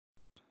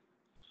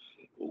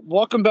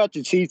Welcome back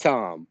to Tea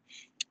Time.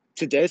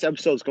 Today's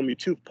episode is going to be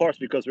two parts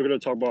because we're going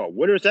to talk about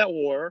Winners at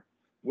War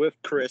with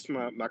Chris,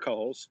 my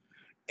co-host,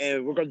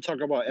 and we're going to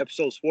talk about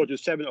episodes 4 to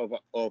 7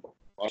 of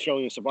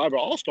Australian Survivor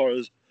All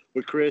Stars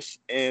with Chris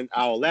and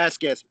our last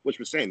guest, which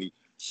was Sandy.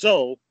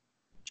 So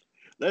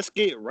let's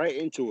get right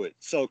into it.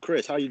 So,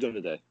 Chris, how are you doing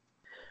today?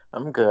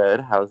 I'm good.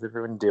 How's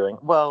everyone doing?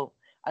 Well,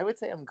 I would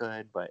say I'm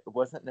good, but it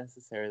wasn't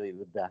necessarily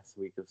the best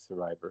week of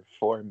Survivor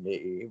for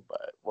me.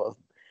 But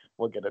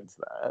we'll get into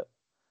that.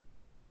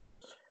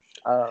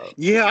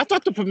 Yeah, I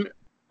thought the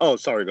oh,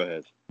 sorry, go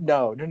ahead.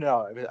 No.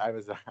 I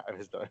was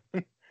done.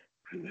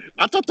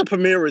 I thought the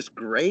premiere was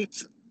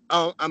great.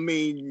 I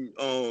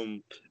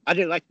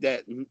didn't like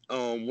that.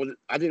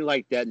 I didn't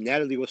like that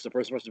Natalie was the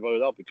first person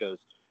voted out because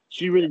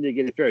she really didn't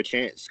get a fair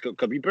chance.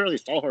 Because we barely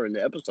saw her in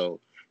the episode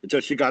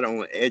until she got on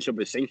the edge of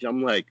extinction.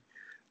 I'm like,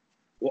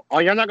 well,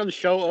 are y'all not going to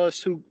show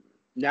us who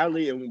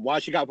Natalie and why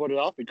she got voted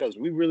off? Because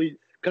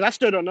I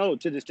still don't know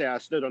to this day. I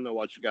still don't know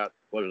why she got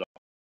voted off.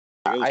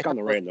 It was kind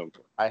of random.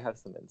 I have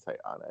some insight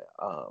on it.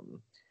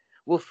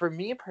 Well, for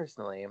me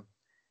personally,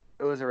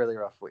 it was a really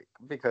rough week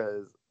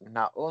because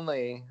not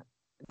only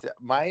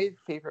my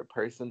favorite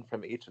person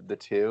from each of the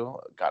two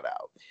got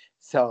out.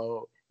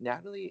 So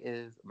Natalie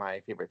is my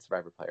favorite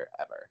Survivor player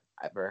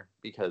ever,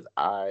 because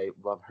I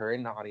love her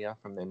and Nadia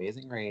from The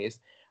Amazing Race.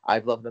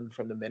 I've loved them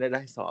from the minute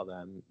I saw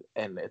them,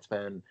 and it's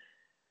been,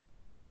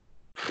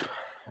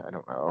 I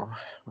don't know,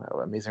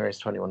 Amazing Race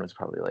 21 was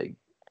probably like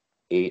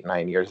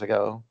 8-9 years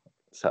ago.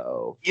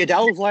 So yeah, that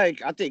was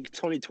like I think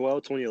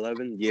 2012,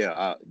 2011.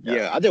 Yeah,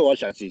 I did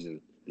watch that season.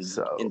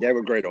 So and they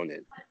were great on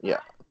it. Yeah.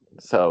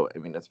 So I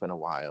mean, it's been a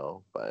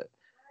while, but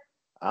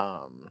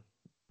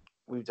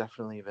we've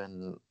definitely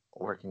been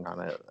working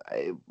on it.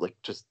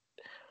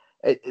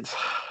 It's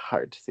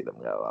hard to see them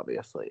go,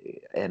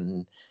 obviously,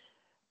 and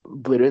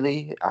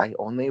literally, I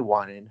only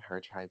wanted her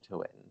tribe to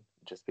win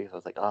just because I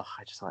was like, oh,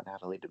 I just want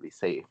Natalie to be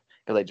safe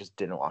because I just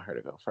didn't want her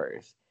to go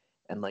first.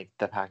 And like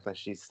the fact that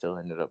she still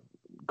ended up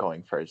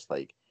going first,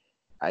 like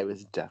I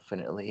was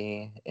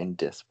definitely in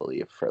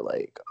disbelief for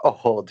like a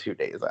whole 2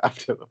 days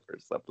after the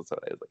first episode.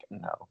 I was like,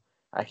 no,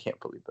 I can't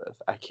believe this.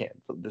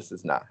 This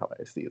is not how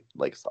I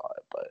saw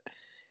it. But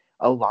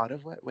a lot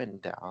of what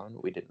went down,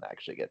 we didn't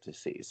actually get to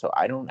see. So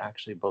I don't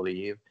actually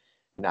believe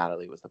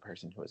Natalie was the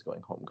person who was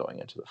going home going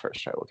into the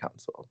first tribal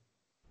council.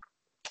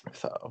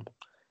 So,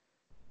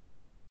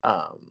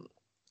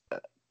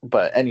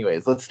 but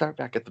anyways, let's start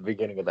back at the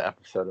beginning of the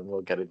episode and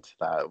we'll get into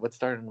that. Let's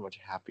start on a much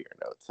happier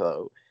note.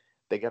 So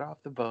they get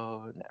off the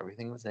boat and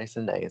everything was nice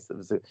and nice. It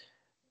was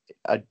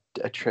a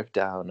trip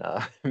down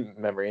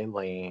memory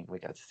lane. We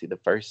got to see the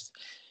first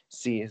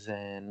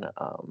season.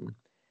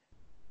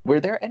 Were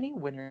there any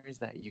winners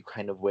that you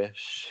kind of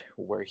wish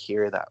were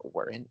here that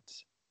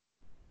weren't?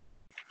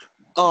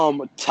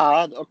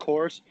 Todd, of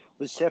course.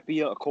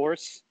 Vecepia, of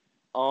course.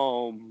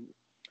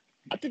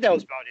 I think that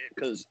was about it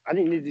because I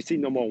didn't need to see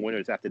no more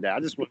winners after that. I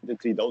just wanted to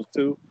see those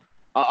two.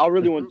 I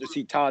really wanted to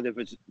see Todd and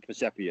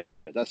Vecepia.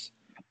 That's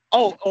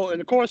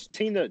and of course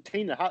Tina.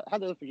 How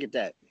did I forget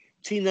that?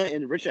 Tina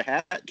and Richard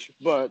Hatch.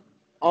 But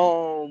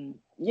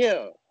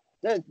yeah,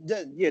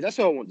 that's what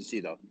I wanted to see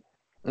though.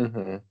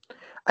 Mm-hmm.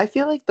 I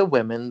feel like the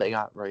women they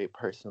got right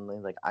personally.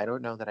 Like I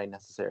don't know that I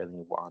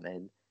necessarily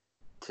wanted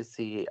to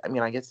see. I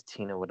mean, I guess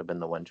Tina would have been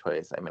the one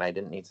choice. I mean, I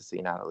didn't need to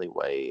see Natalie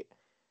White,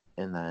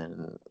 and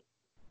then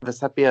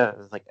Vecepia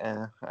was like,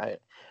 I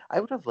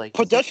would have liked.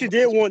 Production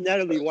did want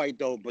Natalie White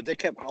though, but they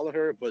kept calling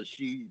her. But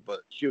she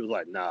was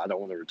like, nah, I don't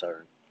want to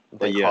return.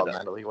 They called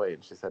Natalie White,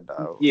 and she said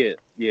no. Yeah.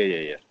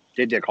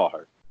 They did call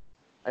her.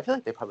 I feel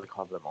like they probably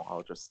called them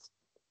all just,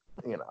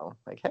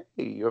 like, hey,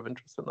 you have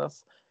interest in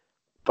this?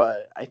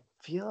 But I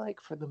feel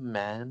like for the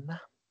men,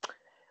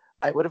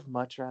 I would have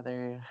much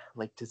rather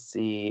liked to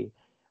see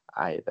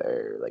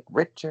either like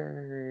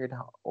Richard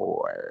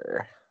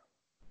or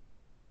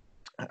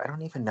I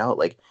don't even know,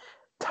 like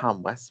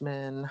Tom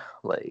Westman,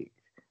 like.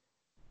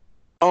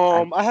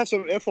 I have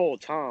some info on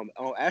Tom.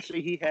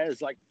 Actually, he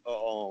has like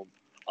a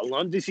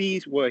lung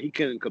disease where he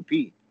couldn't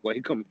compete, where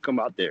he come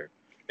out there.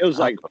 It was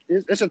like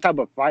it's a type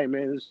of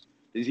fireman's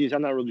disease.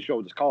 I'm not really sure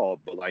what it's called,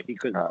 but like he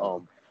couldn't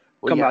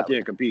come out there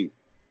and compete.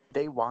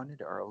 They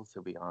wanted Earl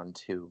to be on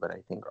too, but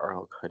I think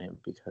Earl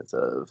couldn't because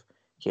of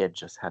he had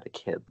just had a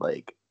kid.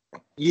 Like,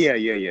 yeah.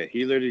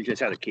 He literally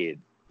just had a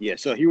kid. Yeah,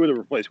 so he would have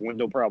replaced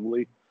Wendell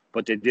probably,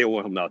 but they did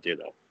want him out there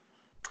though.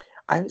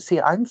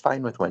 I'm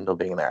fine with Wendell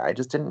being there. I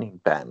just didn't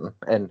need Ben,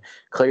 and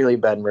clearly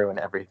Ben ruined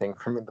everything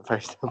for me the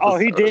first episode. Oh,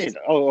 he did.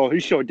 Oh, he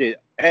sure did.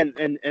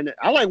 And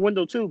I like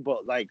Wendell too,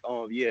 but like,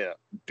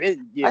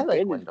 Ben. Yeah, I like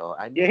Ben Wendell.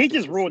 He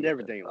just ruined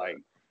everything. Like,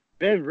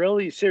 Ben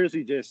really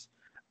seriously just.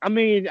 I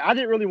mean, I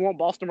didn't really want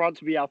Boston Rob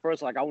to be out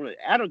first. Like, I wanted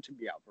Adam to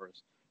be out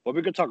first. But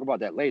we could talk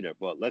about that later.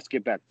 But let's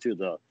get back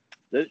to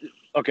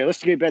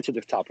let's get back to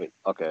the topic.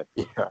 Okay.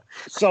 Yeah.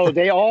 So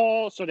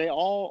all 20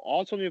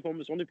 of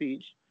them is on the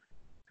beach.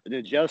 And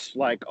then just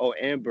like,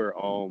 Amber,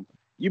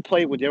 you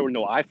played when there were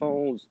no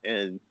iPhones,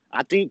 and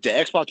I think the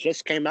Xbox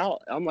just came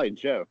out. I'm like,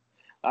 Joe,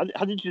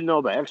 How did you know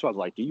about Xbox?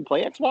 Like, do you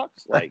play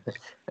Xbox? Like,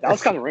 that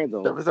was kind of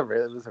random. It was a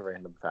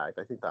random fact.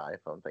 I think the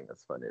iPhone thing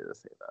is funny to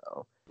say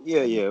though.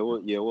 Yeah, it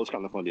was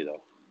kind of funny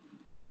though.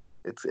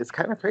 It's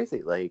kind of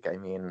crazy. Like, I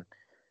mean,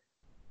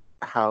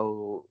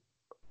 how,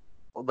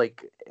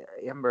 like,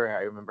 Amber,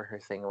 I remember her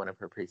saying in one of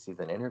her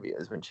preseason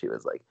interviews when she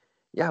was like,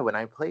 yeah, when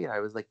I played, I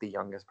was like the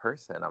youngest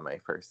person on my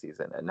first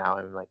season, and now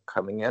I'm like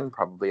coming in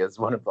probably as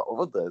one of the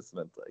oldest,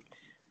 and it's like,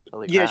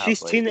 holy Yeah, crap,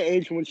 she's like,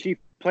 teenage when she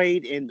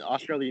played in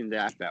Australian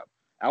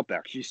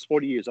Outback. She's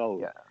 40 years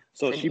old. yeah.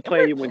 So And she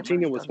played when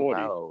Tina Amber's was done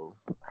 40. well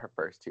her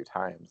first 2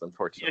 times. Yeah,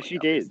 Unfortunately, she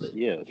did.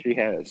 obviously, Yeah, she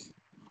has.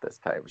 this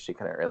time she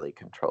couldn't really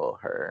control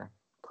her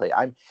play.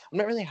 I'm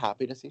not really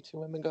happy to see 2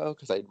 women go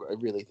because I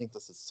really think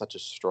this is such a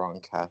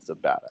strong cast of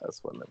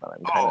badass women that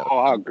I'm kind of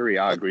I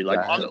agree. Like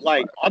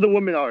upset, other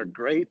women are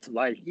great.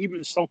 Like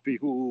even Sophie,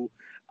 who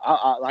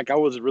I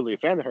wasn't really a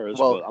fan of hers,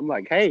 well, but I'm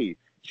like, hey,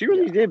 she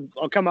really did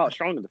come out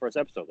strong in the first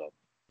episode though.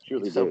 She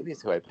really did.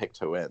 Sophie's who I picked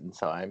to win,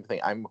 so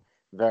I'm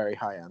very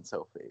high on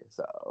Sophie.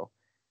 So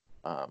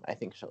I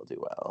think she'll do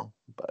well.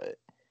 But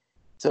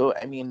so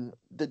I mean,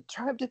 the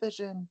tribe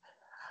division,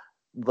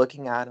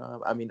 looking at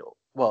them, I mean,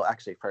 well,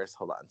 actually, first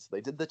hold on. So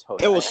they did the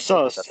toast. It was I actually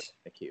thought sus. that was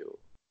kinda cute.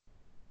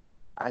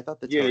 I thought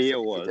the Yeah, toast it that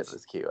they was. did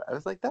was cute. I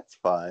was like, that's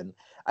fun.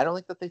 I don't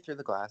like that they threw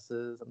the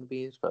glasses on the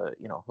beach, but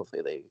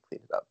hopefully they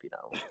cleaned it up.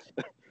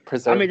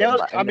 Preserve. I mean, that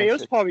was. the I mean, it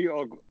was environment.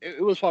 probably.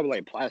 It was probably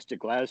like plastic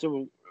glass.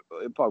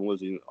 It probably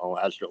wasn't on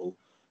actual.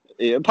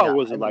 It probably Yeah,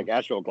 wasn't I like mean,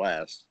 actual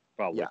glass.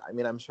 Probably. yeah. I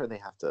mean, I'm sure they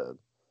have to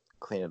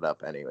clean it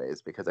up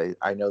anyways because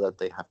I know that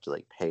they have to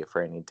like pay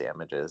for any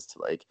damages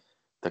to like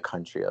the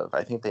country of.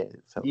 I think they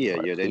film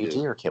Yeah, they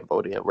Fiji do. or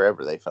Cambodia,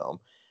 wherever they film.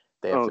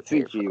 They have to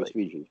pay Fiji for was like,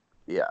 Fiji.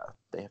 yeah,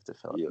 they have to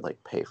film Yeah.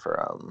 like pay for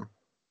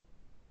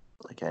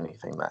like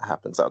anything that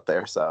happens out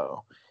there.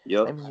 So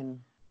Yep. I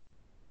mean,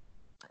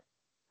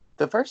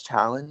 the first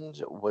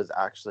challenge was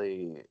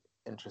actually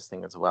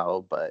interesting as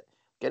well, but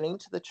getting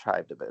to the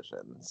tribe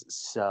divisions.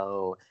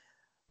 So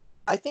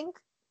I think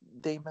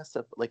they messed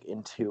up like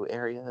in 2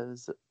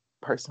 areas.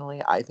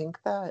 Personally, I think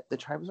that the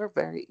tribes were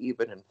very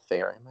even and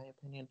fair, in my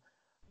opinion.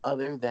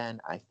 Other than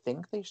I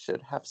think they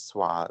should have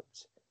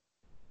swapped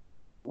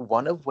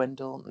one of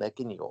Wendell, Nick,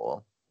 and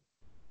Yule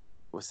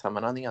with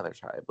someone on the other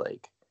tribe,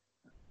 like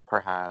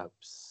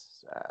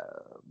perhaps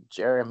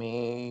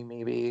Jeremy,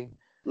 maybe.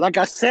 Like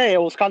I said,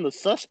 it was kind of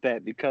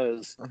suspect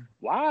because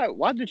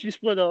why did you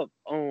split up?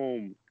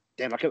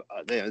 Damn,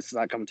 it's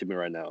not coming to me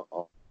right now.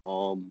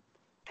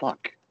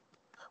 Fuck.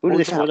 Who did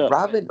they split up?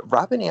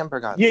 Robin Amber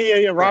got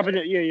Yeah. Robin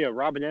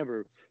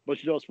Amber,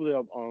 but you don't split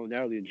up on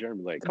Natalie and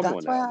Jeremy. Like, come on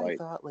That's now, why I like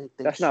thought like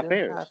they that's not should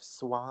fair. have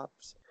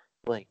swapped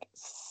like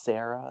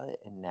Sarah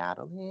and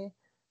Natalie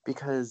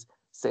because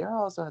Sarah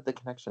also had the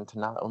connection to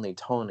not only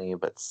Tony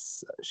but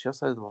she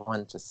also had the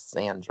one to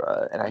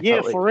Sandra, and I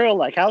felt like for real.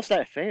 Like, how's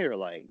that fair?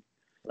 Like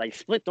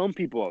split them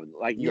people up.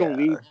 Like you don't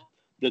leave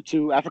the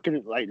two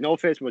African. Like, no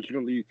offense, but you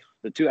don't leave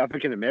the two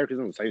African Americans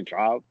on the same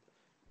tribe.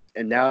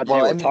 And now they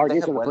were they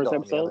targets had in the first Wendell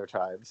on the episode. other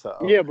tribe, so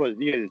Yeah, but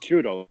it's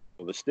true though.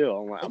 But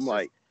still, I'm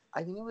like,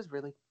 I think it was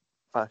really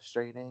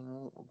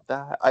frustrating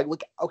that I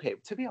look okay.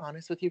 To be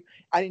honest with you,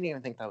 I didn't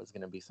even think that was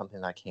going to be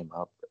something that came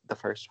up the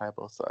first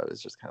tribal, so I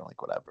was just kind of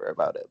like whatever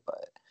about it.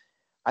 But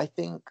I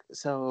think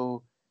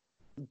so.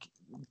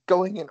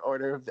 Going in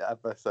order of the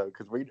episode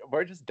because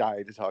we're just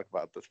dying to talk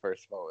about this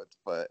first moment,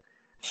 but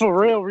for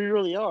real, we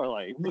really are.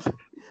 Like,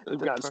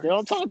 gotta stay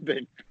on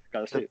topic.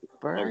 Gotta stay.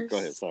 First go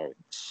ahead. Sorry.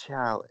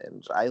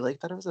 challenge. I like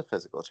that it was a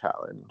physical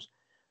challenge.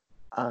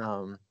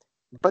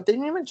 But they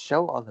didn't even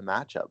show all the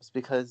matchups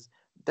because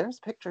there's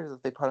pictures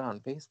that they put on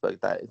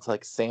Facebook that it's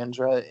like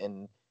Sandra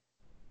and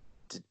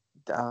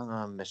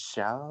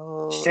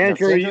Michelle.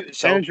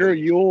 Sandra,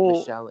 Yule,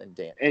 Michelle, and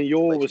Dan. and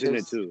Yule like, was in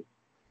it too.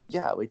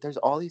 Yeah, like there's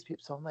all these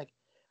people. So I'm like,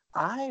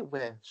 I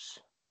wish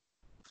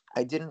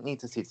I didn't need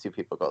to see 2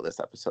 people go this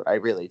episode. I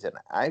really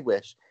didn't. I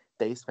wish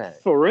they spent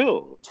for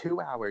real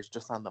 2 hours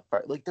just on the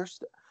first. Like,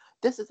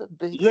 this is a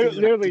big.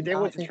 Literally, they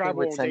went to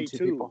tribal on day 2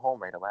 2. people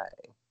home right away.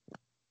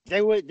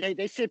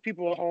 They sent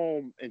people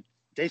home, and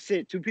they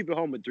sent 2 people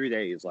home in 3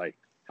 days. Like,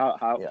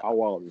 how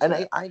well is and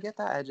that? I get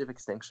that Edge of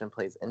Extinction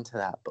plays into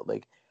that, but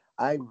like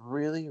I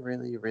really,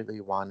 really,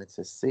 really wanted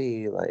to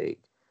see like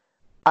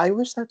I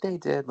wish that they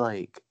did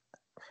like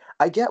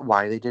I get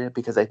why they did it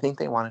because I think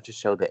they wanted to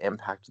show the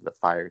impact of the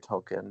fire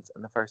tokens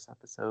in the first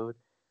episode,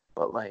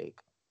 but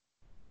like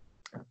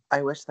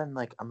I wish then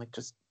like I'm like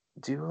just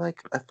do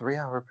like a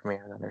 3-hour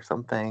premiere then or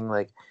something.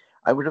 Like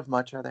I would have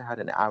much rather had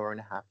an hour and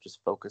a half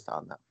just focused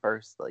on that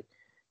first, like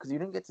because you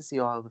didn't get to see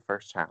all of the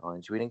first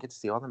challenge, we didn't get to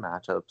see all the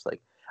matchups.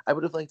 Like I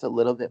would have liked a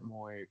little bit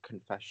more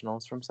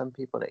confessionals from some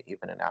people to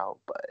even it out.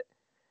 But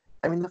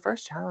I mean, the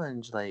first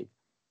challenge, like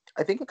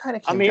I think it kind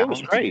of came down it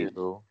was great.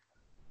 to,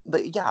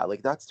 like, yeah,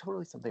 like that's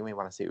totally something we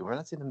want to see. We want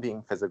to see them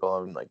being physical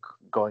and like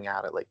going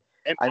at it. Like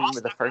I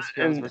remember the first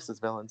Heroes versus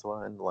Villains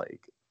one,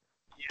 like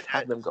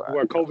have them go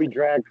where at Kobe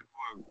dragged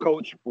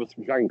Coach was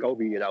dragging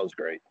Kobe, and that was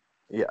great.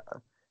 Yeah,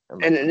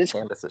 And And this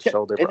Candace's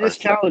shoulder in are this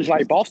challenge,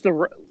 stuffy.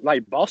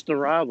 like Boston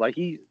Rob, like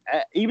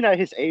even at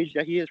his age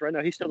that he is right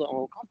now, he's still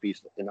on comfy.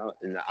 And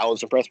I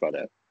was impressed by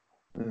that.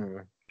 Mm.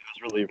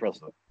 It was really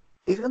impressive.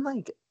 Even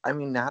like, I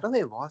mean,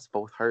 Natalie lost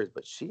both hers,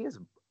 but she is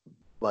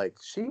like,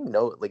 she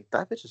knows, like,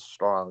 that bitch is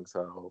strong.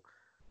 So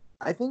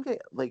I think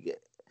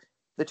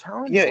the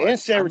challenge Yeah, and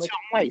was, Sarah I'm too.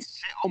 like, I'm like,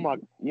 oh my,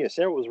 yeah,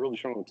 Sarah was really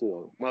strong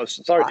too. Well,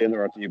 sorry to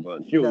interrupt you,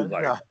 but she was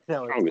like no, it's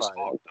strong as fine.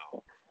 fuck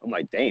though. I'm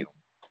like, damn,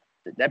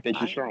 that bitch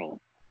is I strong.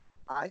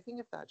 I think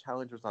if that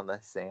challenge was on the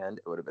sand,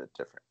 it would have been a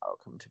different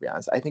outcome, to be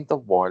honest. I think the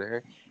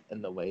water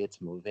and the way it's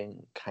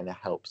moving kind of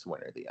helps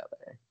one or the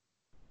other.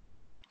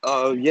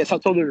 Yes, I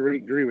totally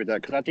agree with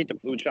that because I think the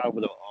blue child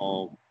would have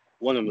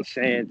won on the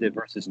sand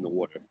versus in the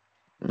water.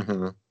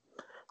 Mm-hmm.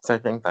 So I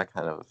think that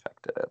kind of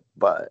affected it.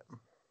 But,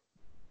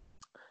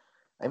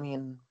 I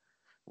mean,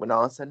 when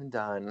all is said and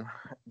done,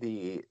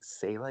 the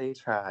Sele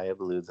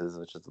tribe loses,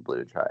 which is the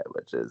blue tribe,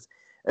 which is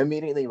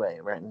immediately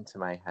what went into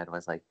my head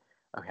was like,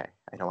 okay,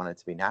 I don't want it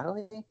to be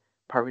Natalie,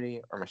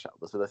 Parvati, or Michelle.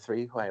 Those are the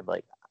three who I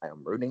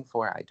am rooting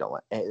for. I don't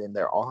want, and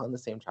they're all on the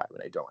same tribe,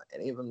 and I don't want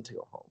any of them to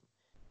go home.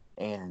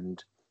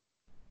 And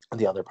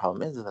the other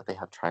problem is that they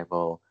have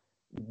tribal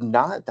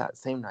not that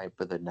same night,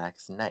 but the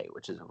next night,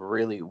 which is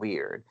really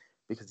weird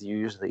because you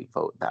usually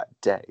vote that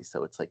day.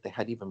 So it's like they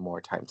had even more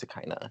time to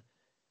kind of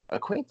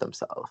acquaint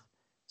themselves.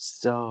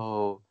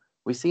 So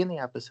we see in the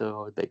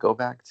episode they go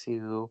back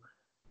to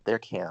their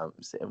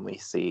camps and we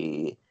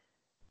see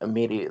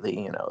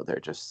immediately, they're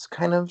just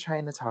kind of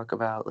trying to talk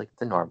about like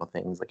the normal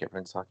things, like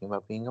everyone's talking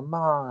about being a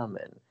mom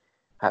and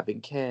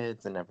having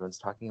kids, and everyone's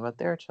talking about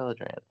their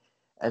children.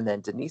 And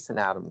then Denise and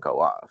Adam go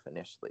off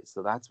initially.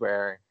 So that's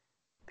where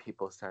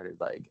people started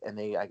like, and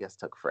they, I guess,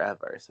 took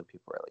forever. So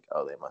people were like,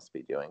 oh, they must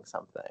be doing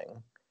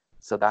something.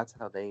 So that's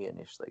how they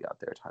initially got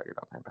their target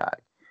on my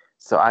back.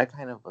 So I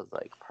kind of was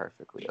like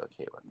perfectly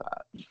okay with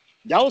that.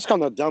 That was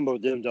kind of dumb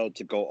of them though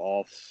to go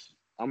off.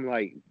 I'm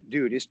like,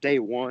 dude, it's day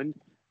one,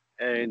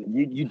 and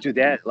you do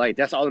that, like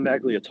that's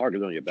automatically a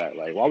target on your back.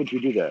 Like, why would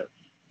you do that?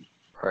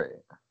 Right.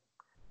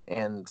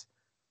 And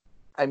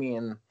I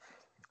mean,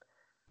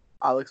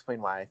 I'll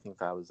explain why I think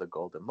that was a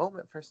golden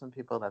moment for some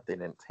people that they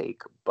didn't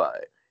take,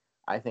 but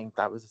I think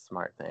that was a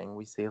smart thing.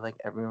 We see like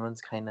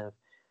everyone's kind of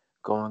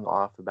going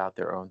off about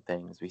their own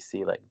things. We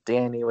see like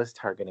Danny was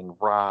targeting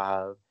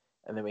Rob,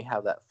 and then we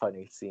have that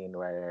funny scene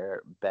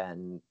where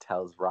Ben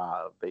tells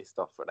Rob based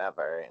off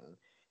whatever, and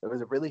it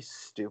was a really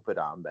stupid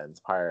on Ben's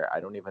part. I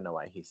don't even know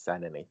why he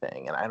said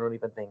anything, and I don't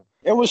even think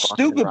It was Boston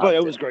stupid, but Rob it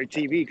did was great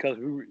anything.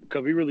 TV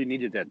because we really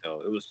needed that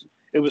though.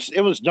 It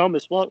was dumb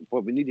as fuck,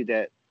 but we needed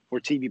that for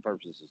TV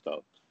purposes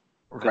though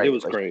because it Right,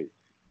 was like great.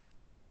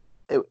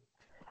 it.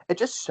 It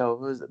just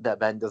shows that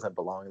Ben doesn't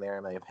belong there,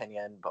 in my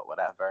opinion. But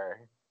whatever.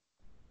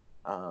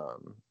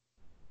 Um,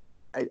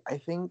 I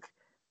think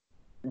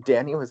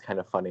Danny was kind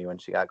of funny when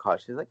she got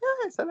caught. She's like,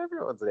 "Yeah, I said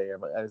everyone's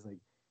name." I was like,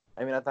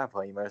 I mean, at that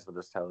point, you might as well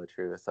just tell the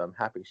truth. So I'm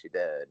happy she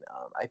did.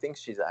 I think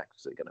she's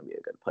actually going to be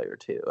a good player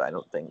too. I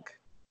don't think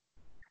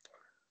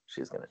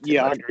she's going to too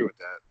Yeah, I much. agree with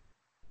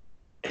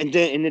that. And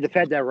then the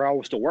fact that Raul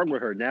was to work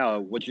with her now,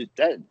 which is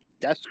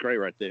that's great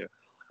right there.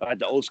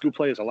 The old school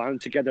players aligning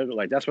together,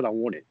 like that's what I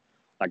wanted.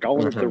 Like I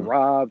wanted the Mm-hmm.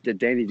 Rob, the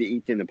Danny, the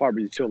Ethan, the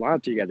Parvati to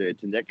align together,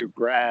 and they could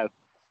grab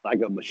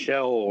like a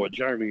Michelle or a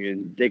Jeremy,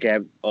 and they could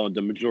have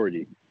the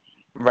majority.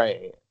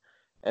 Right.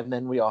 And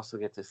then we also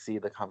get to see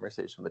the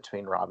conversation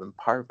between Rob and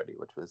Parvati,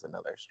 which was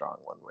another strong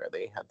one where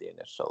they had the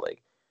initial,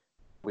 like,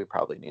 we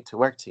probably need to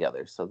work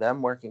together. So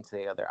them working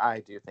together, I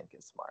do think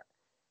is smart.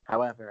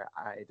 However,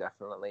 I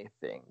definitely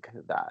think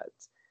that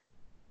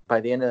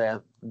by the end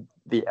of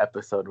the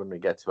episode, when we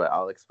get to it,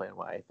 I'll explain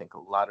why I think a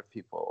lot of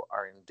people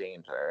are in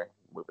danger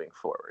moving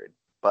forward.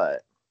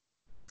 But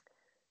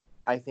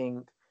I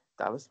think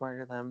that was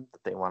smart of them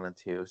that they wanted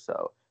to.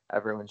 So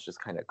everyone's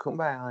just kind of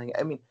kumbayaing.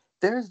 I mean,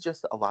 there's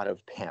just a lot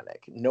of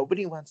panic.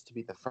 Nobody wants to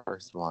be the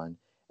first one,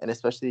 and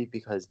especially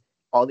because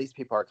all these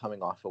people are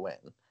coming off a win,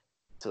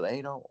 so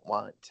they don't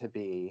want to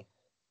be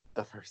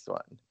the first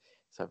one.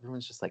 So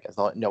everyone's just like, as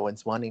long no one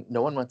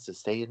wants to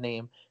say a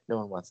name, no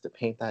one wants to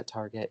paint that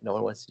target, no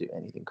one wants to do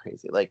anything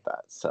crazy like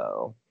that.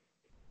 So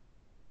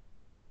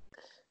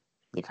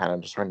you kind of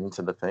just run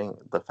into the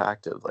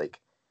fact of like,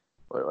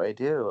 what do I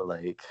do?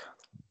 Like,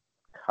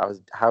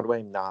 how do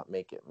I not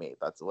make it me?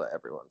 That's what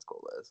everyone's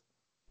goal is.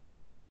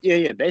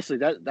 Yeah.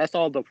 Basically, that's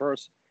all the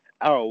first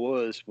hour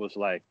was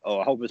like, oh,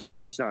 I hope it's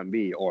not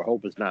me, or I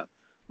hope it's not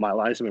my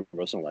alliance member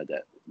or something like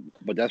that.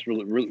 But that's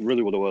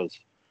really what it was.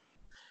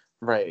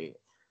 Right.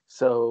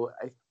 So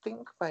I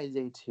think by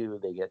day 2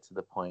 they get to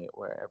the point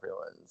where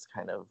everyone's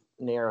kind of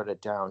narrowed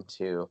it down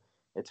to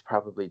it's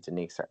probably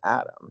Denise or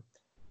Adam.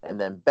 And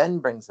then Ben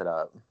brings it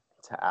up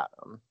to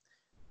Adam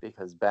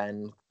because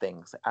Ben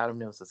thinks Adam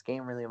knows this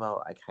game really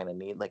well. I kind of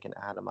need like an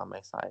Adam on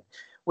my side,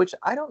 which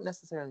I don't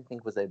necessarily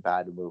think was a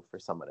bad move for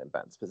someone in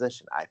Ben's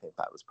position. I think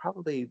that was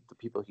probably the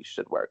people he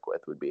should work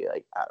with would be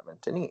like Adam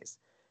and Denise.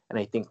 And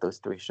I think those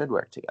three should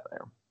work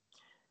together.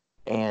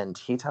 And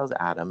he tells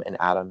Adam, and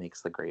Adam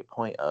makes the great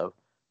point of,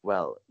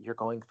 well, you're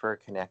going for a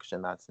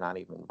connection that's not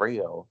even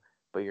real.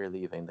 but you're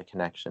leaving the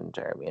connection,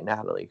 Jeremy and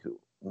Natalie, who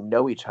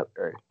know each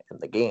other in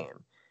the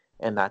game.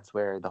 And that's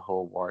where the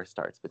whole war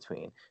starts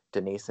between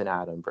Denise and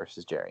Adam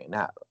versus Jeremy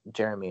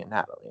and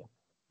Natalie.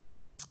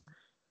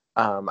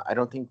 I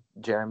don't think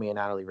Jeremy and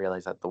Natalie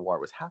realized that the war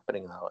was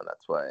happening, though, and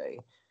that's why,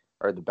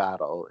 or the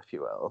battle, if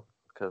you will,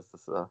 because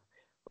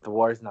the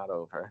war is not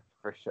over,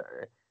 for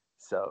sure.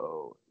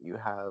 So you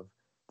have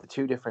the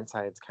two different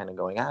sides kind of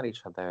going at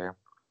each other,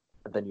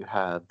 and then you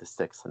have the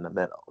six in the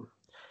middle.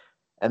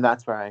 And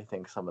that's where I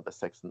think some of the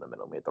six in the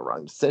middle made the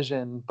wrong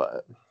decision,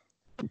 but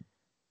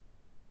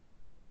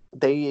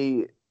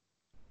they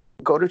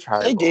go to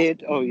tribal. They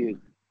did. Oh, yeah.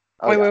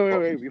 Oh,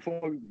 Wait.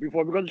 Before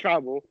we go to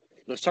tribal,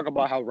 let's talk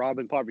about how Rob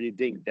and Poverty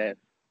think that,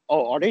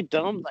 are they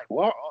dumb? Like,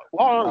 why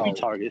aren't we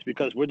targets?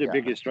 Because we're the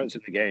biggest threats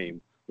in the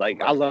game. Like,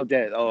 right. I love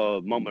that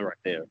moment right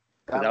there.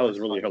 That was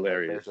really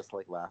hilarious. They're just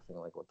like laughing,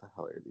 like, what the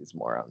hell are these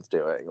morons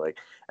doing? Like,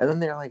 and then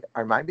they're like,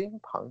 "Am I being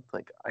punked?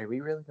 Like, are we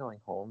really going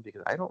home?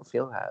 Because I don't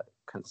feel that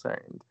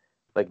concerned.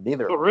 Like,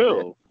 neither for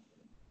real."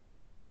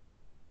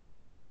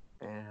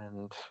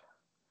 And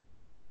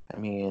I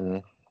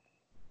mean,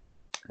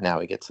 now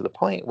we get to the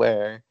point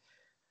where,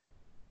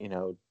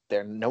 no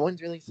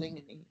one's really saying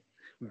anything,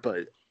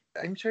 but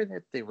I'm sure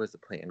that there was a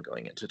plan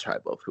going into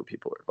tribal of who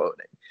people were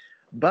voting,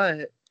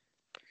 but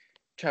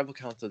tribal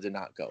council did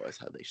not go as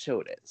how they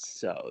showed it.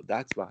 So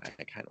that's why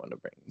I kind of want to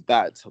bring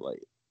that to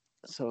light.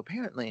 So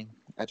apparently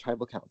at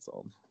tribal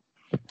council,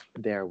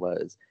 there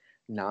was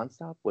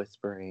nonstop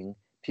whispering.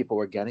 People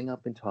were getting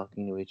up and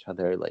talking to each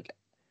other like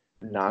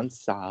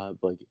nonstop.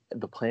 Like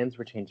the plans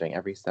were changing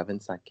every 7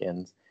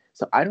 seconds.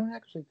 So I don't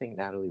actually think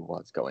Natalie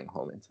was going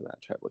home into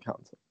that tribal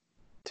council,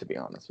 to be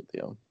honest with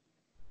you.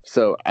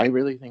 So I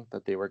really think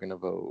that they were going to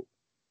vote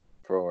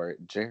for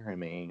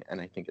Jeremy, and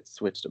I think it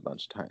switched a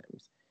bunch of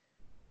times.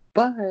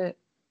 But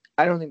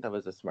I don't think that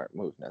was a smart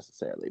move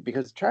necessarily,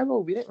 because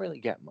tribal, we didn't really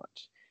get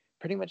much.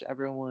 Pretty much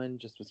everyone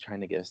just was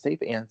trying to give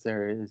safe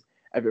answers.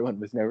 Everyone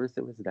was nervous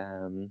it was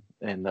them,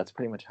 and that's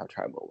pretty much how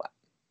tribal went.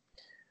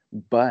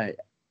 But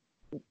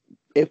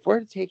if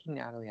we're taking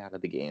Natalie out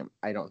of the game,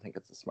 I don't think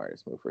it's the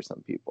smartest move for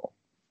some people.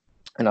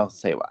 And I'll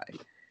say why.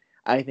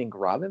 I think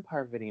Rob and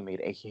Parvati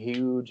made a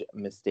huge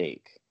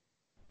mistake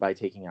by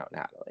taking out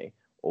Natalie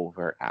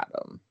over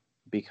Adam,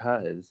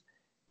 because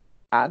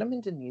Adam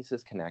and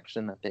Denise's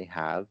connection that they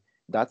have,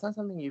 that's not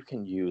something you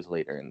can use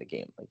later in the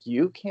game. Like,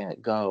 you can't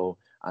go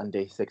on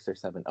day 6 or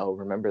 7, "Oh,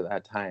 remember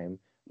that time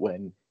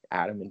when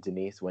Adam and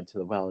Denise went to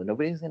the well?" And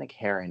nobody's going to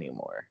care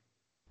anymore.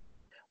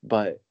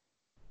 But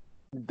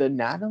the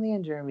Natalie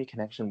and Jeremy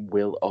connection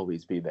will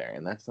always be there.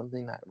 And that's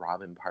something that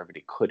Rob and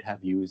Parvati could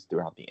have used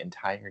throughout the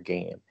entire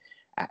game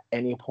at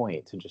any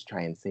point to just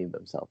try and save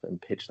themselves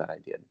and pitch that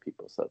idea to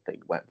people so that they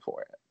went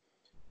for it.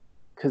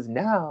 Because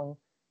now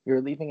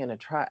you're leaving in a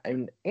trap,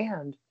 and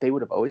they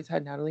would have always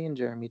had Natalie and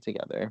Jeremy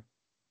together.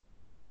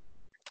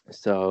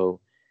 So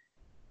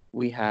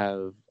we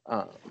have,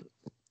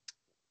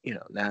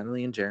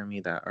 Natalie and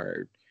Jeremy that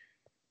are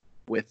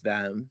with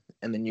them,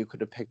 and then you could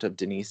have picked up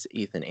Denise,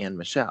 Ethan, and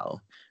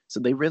Michelle. So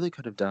they really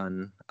could have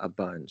done a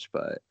bunch,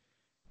 but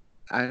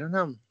I don't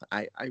know.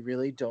 I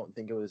really don't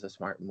think it was a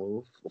smart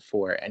move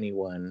for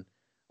anyone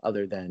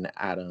other than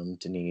Adam,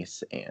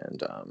 Denise,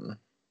 and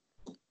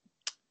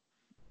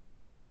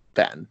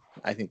Ben.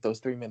 I think those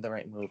three made the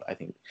right move. I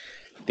think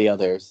the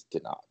others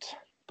did not.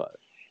 But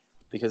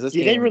because this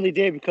game, they really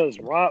did, because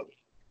Rob...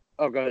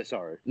 Oh, go ahead,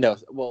 sorry. No,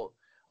 well,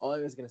 all I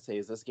was going to say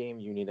is this game,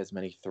 you need as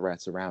many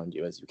threats around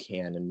you as you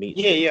can and meet.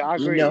 Yeah, I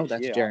agree.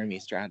 That's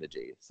Jeremy's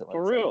strategy. So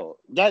for real.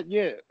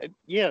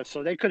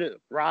 So they could have...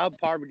 Rob,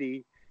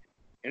 Parvati,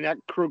 and that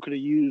crew could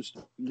have used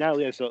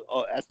Natalie as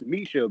the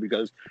meat shield,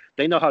 because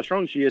they know how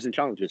strong she is in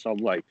challenges. So I'm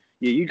like,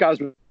 yeah, you guys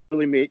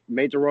really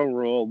made the wrong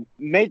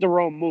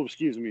move,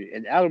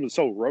 and Adam is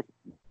so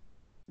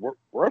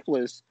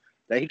worthless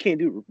that he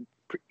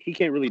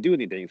can't really do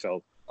anything.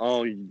 So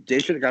they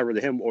should have got rid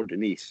of him or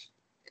Denise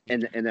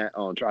in that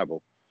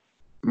tribal.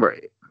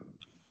 Right.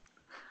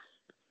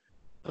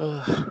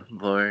 Oh,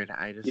 Lord,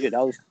 it's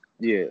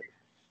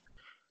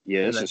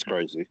just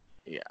crazy.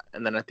 Yeah,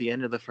 and then at the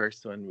end of the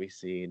first one, we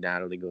see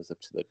Natalie goes up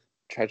to the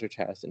treasure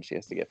chest and she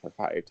has to get her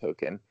fire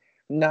token.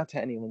 Not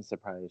to anyone's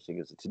surprise, she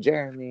gives it to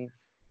Jeremy.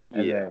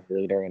 And then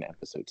later in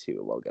episode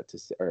 2, we'll get to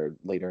see, or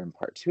later in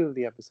part 2 of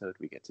the episode,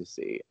 we get to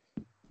see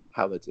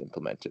how that's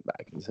implemented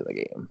back into the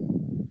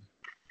game.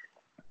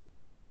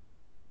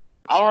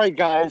 All right,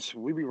 guys,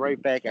 we'll be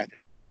right back after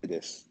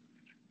this.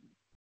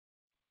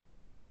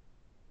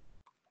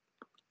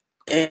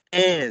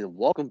 And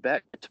welcome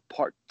back to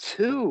part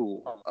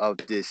 2 of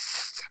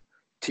this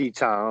tea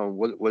time,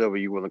 whatever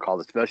you want to call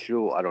it,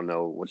 special. I don't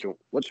know what you're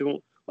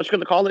going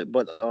to call it,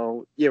 but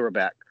we're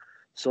back.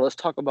 So let's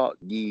talk about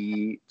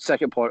the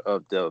second part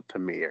of the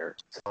premiere.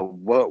 So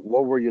what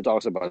were your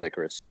thoughts about it,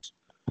 Chris?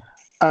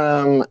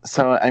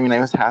 So I mean, I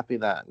was happy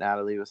that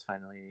Natalie was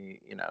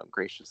finally,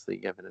 graciously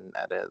given an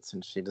edit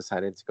since she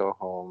decided to go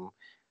home.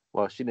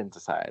 Well, she didn't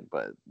decide,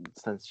 but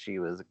since she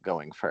was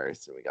going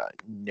first, we got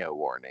no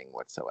warning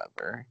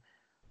whatsoever.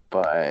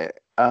 But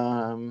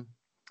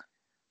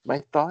My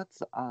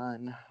thoughts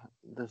on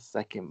the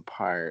second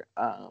part.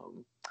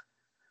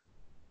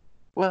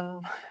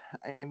 Well,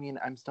 I mean,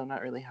 I'm still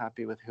not really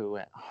happy with who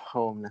went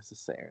home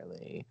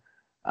necessarily.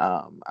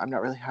 I'm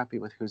not really happy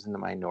with who's in the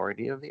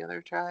minority of the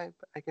other tribe,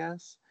 I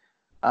guess.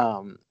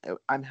 I'm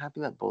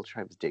happy that both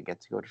tribes did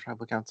get to go to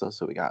tribal council,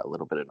 so we got a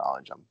little bit of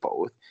knowledge on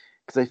both.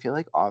 Because I feel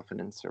like often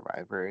in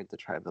Survivor, the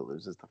tribe that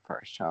loses the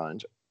first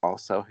challenge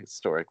also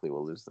historically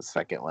will lose the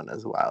second one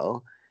as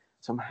well.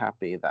 So I'm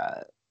happy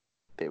that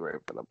they were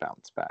able to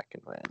bounce back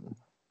and win.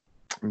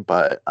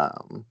 But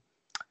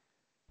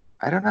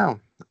I don't know.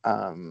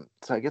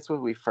 So I guess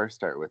what we first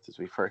start with is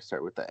we first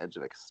start with the edge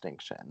of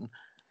extinction.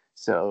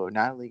 So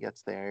Natalie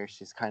gets there.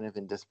 She's kind of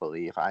in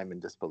disbelief. I'm in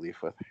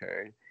disbelief with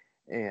her.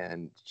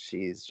 And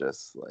she's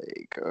just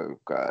like, oh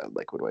God,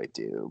 like, what do I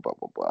do? Blah,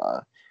 blah,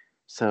 blah.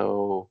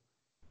 So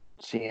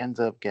she ends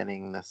up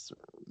getting this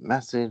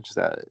message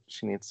that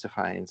she needs to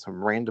find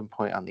some random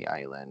point on the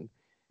island.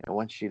 And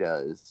once she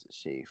does,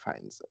 she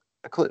finds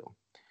a clue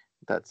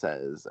that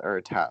says, or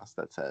a task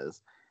that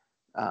says,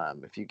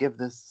 if you give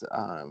this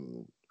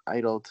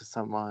idol to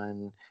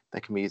someone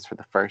that can be used for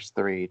the first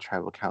 3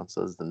 tribal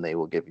councils, then they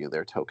will give you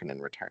their token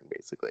in return,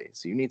 basically.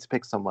 So you need to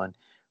pick someone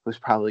who's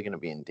probably going to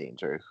be in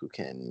danger who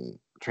can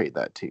trade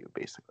that to you,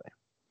 basically.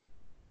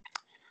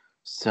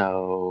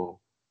 So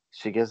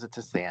she gives it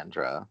to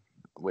Sandra,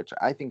 which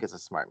I think is a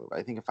smart move.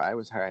 I think if I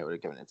was her, I would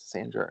have given it to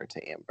Sandra or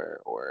to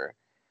Amber, or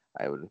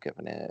I would have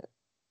given it,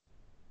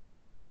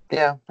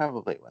 yeah,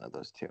 probably one of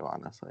those two,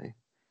 honestly.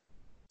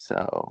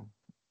 So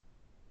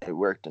it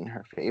worked in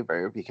her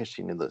favor because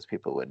she knew those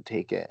people would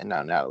take it, and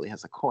now Natalie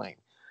has a coin.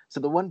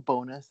 So the one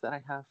bonus that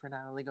I have for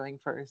Natalie going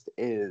first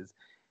is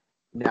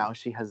now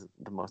she has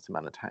the most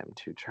amount of time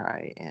to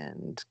try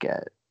and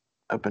get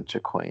a bunch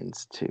of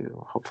coins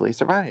to hopefully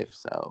survive.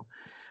 So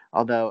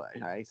although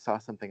I saw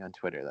something on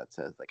Twitter that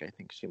says, like, I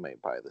think she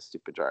might buy the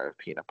stupid jar of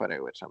peanut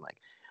butter, which I'm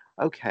like,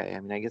 okay, I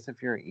mean, I guess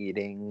if you're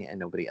eating and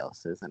nobody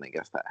else is, then I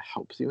guess that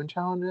helps you in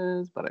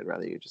challenges, but I'd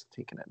rather you just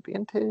take an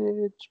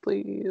advantage,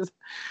 please,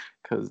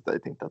 because I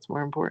think that's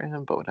more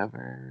important, but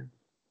whatever.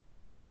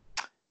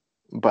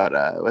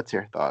 But what's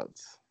your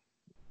thoughts?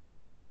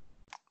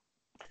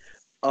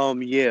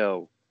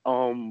 Yeah.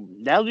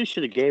 Natalie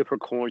should have gave her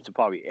coins to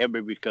probably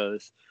Ember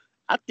because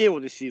I did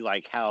want to see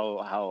like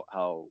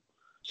how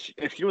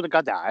if she would have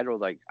got the idol,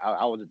 like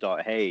I would have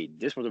thought, hey,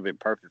 this would have been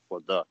perfect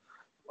for the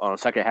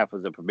second half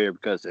of the premiere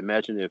because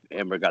imagine if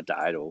Ember got the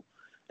idol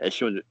and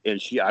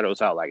she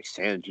idols out like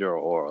Sandra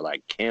or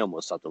like Kim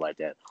or something like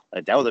that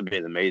would have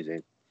been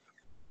amazing.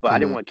 But I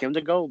didn't Mm-hmm. want Kim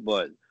to go,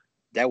 but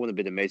that would have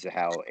been amazing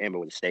how Amber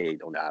would have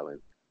stayed on the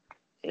island,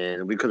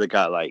 and we could have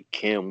got like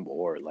Kim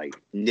or like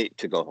Nick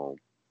to go home.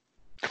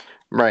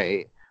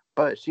 Right.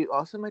 But she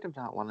also might have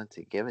not wanted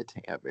to give it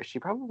to Amber. She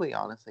probably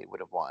honestly would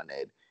have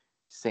wanted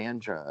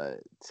Sandra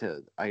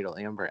to idol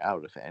Amber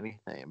out, if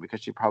anything,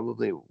 because she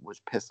probably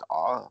was pissed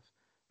off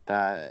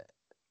that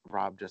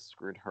Rob just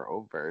screwed her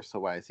over. So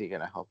why is he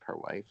going to help her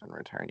wife in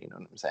return? You know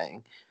what I'm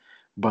saying?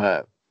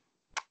 But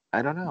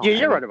I don't know. Yeah, I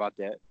you're right mean, about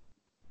that.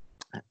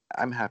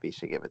 I'm happy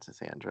she gave it to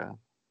Sandra.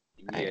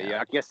 I Yeah,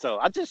 am. I guess so.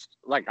 I just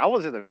like I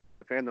wasn't a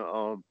fan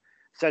of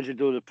Sandra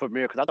doing the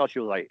premiere because I thought she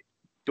was like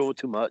doing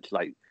too much,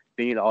 like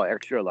being all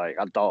extra. Like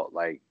I thought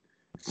like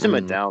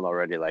simmer Mm. down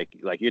already. Like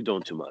you're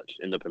doing too much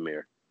in the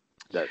premiere.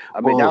 That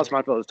I mean that Well, was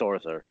my feelings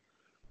towards her.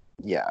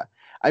 yeah.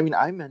 I mean,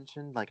 I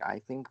mentioned, like, I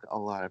think a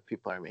lot of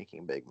people are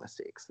making big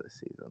mistakes this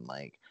season.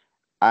 Like,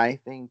 I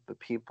think the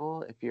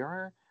people, if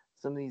you're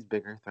some of these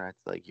bigger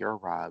threats, like you're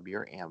Rob,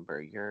 you're Amber,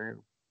 you're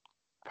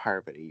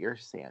Parvati, you're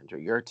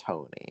Sandra, you're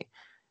Tony,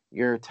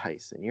 you're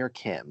Tyson, you're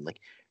Kim, like,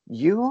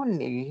 you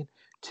need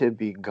to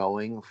be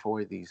going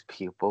for these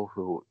people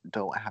who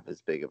don't have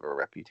as big of a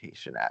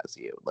reputation as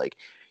you. Like,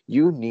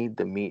 you need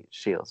the meat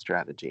shield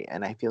strategy.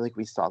 And I feel like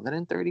we saw that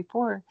in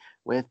 34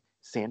 with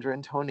Sandra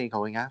and Tony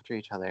going after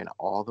each other, and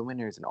all the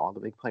winners and all the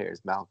big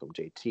players, Malcolm,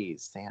 JT,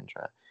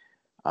 Sandra,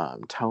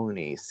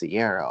 Tony,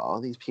 Sierra,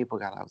 all these people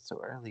got out so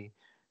early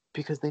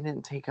because they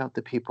didn't take out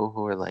the people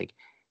who were like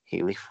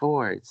Haley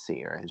Ford,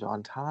 Sierra,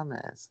 John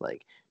Thomas,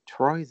 like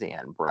Troy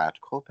Zan, Brad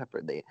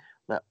Culpepper. They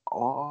let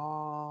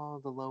all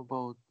the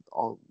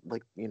all,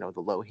 like, you know, the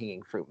low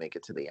hanging fruit make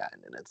it to the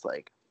end, and it's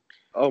like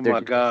Oh they're my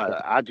just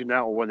god, I do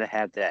not want to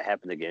have that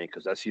happen again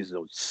because that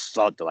season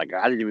sucked. Like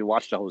I didn't even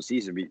watch the whole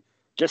season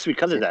just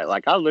because of that.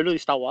 Like I literally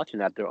stopped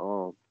watching after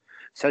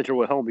Central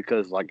went home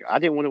because like I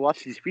didn't want to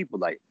watch these people.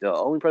 Like the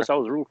only person I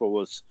was rooting for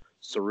was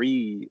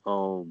Sari.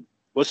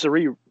 Was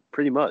Sari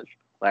pretty much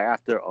like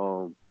after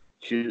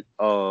she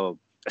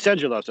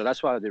Central left, so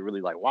that's why I didn't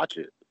really like watch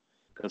it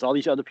because all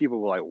these other people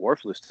were like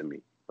worthless to me.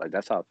 Like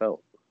that's how I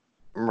felt.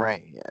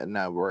 right. And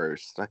now we're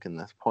stuck in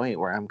this point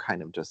where I'm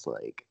kind of just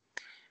like,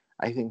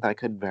 I think that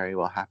could very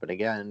well happen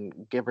again,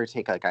 give or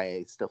take. Like,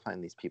 I still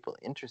find these people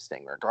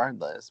interesting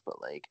regardless,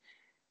 but like,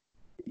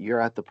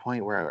 you're at the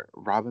point where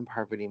Robin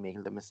Parvati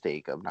made the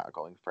mistake of not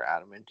going for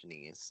Adam and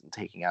Denise and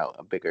taking out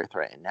a bigger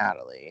threat in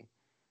Natalie.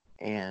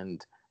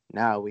 And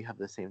now we have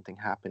the same thing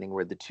happening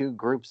where the two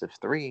groups of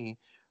 3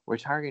 were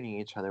targeting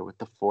each other with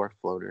the 4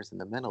 floaters in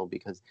the middle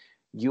because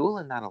Yule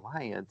in that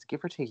alliance,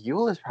 give or take,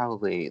 Yule is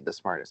probably the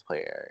smartest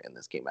player in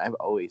this game. I've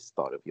always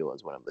thought of Yule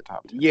as one of the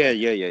top 10 players.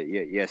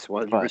 Yes,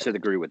 100%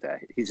 agree with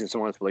that. He's the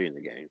smartest player in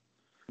the game.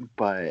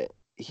 But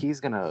he's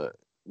gonna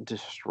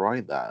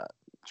destroy that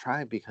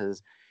tribe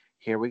because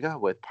here we go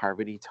with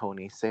Parvati,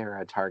 Tony,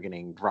 Sarah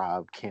targeting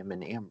Rob, Kim,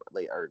 and Amber,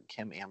 or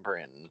Kim, Amber,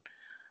 and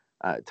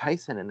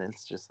Tyson, and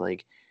it's just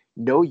like,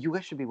 no, you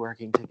guys should be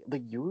working together.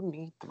 Like, you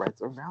need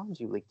threats around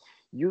you.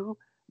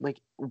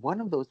 Like one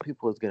of those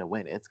people is gonna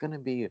win. It's gonna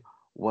be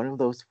one of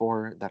those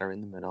four that are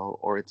in the middle,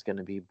 or it's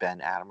gonna be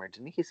Ben, Adam, or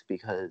Denise,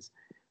 because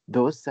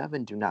those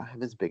seven do not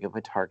have as big of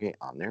a target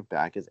on their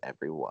back as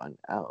everyone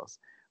else.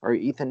 Or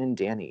Ethan and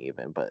Danny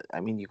even, but I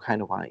mean, you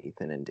kind of want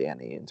Ethan and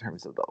Danny in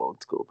terms of the old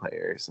school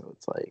players. So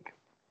it's like,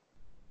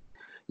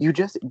 you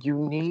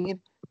need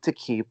to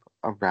keep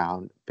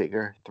around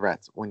bigger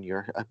threats when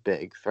you're a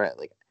big threat.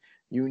 Like,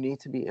 you need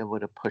to be able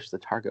to push the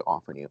target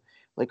off on you.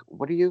 Like,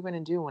 what are you going to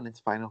do when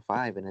it's Final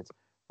Five and it's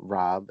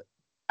Rob,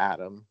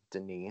 Adam,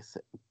 Denise,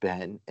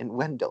 Ben, and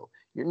Wendell?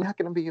 You're not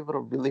going to be able to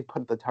really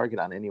put the target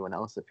on anyone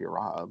else if you're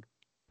Rob.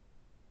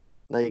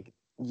 Like,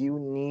 you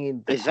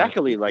need the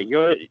exactly like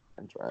you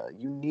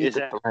need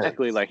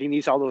exactly like he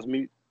needs all those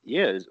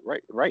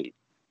right.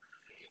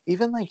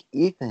 Even like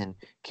Ethan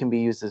can be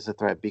used as a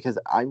threat, because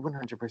I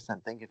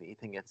 100% think if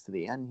Ethan gets to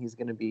the end, he's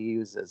going to be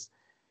used as,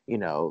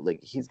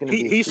 like he's going to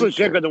be. He's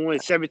legit going to win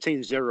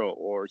 17-0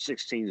 or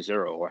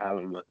 16-0 or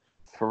however much.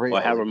 For real,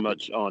 or however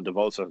much the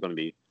votes are going to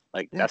be.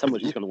 Like, that's how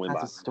much he's going to win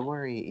by.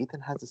 Ethan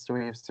has a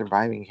story of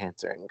surviving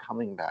cancer and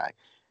coming back,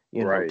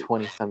 right.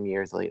 20 some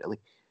years later.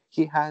 Like,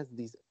 he has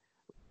these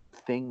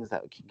things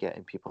that can get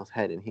in people's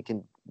head, and he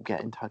can get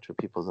in touch with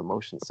people's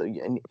emotions. So,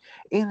 and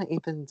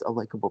Ethan's a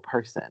likable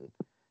person,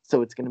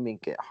 so it's going to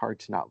make it hard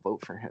to not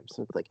vote for him.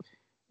 So it's like,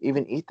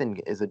 even Ethan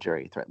is a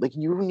jury threat. Like,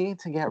 you need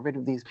to get rid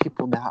of these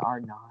people that are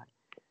not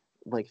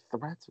like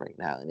threats right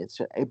now, and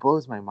it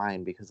blows my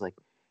mind, because like,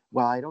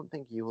 while I don't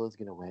think Yule is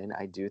going to win,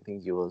 I do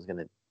think Yule is going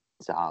to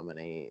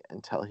dominate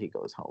until he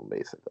goes home,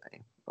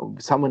 basically.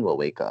 Someone will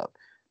wake up.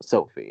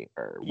 Sophie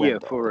or Wendell.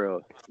 Yeah, for real.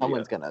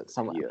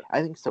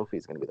 I think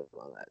Sophie's going to be the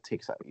one that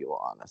takes out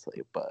Yule,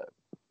 honestly, but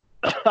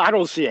I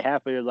don't see it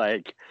happening.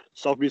 Like,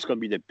 Sophie's going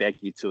to be the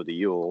Becky to the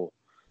Yule,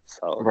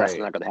 so that's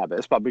not going to happen.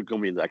 It's probably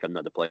going to be like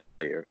another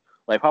player.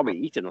 Like, probably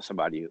Ethan or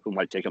somebody who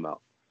might take him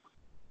out.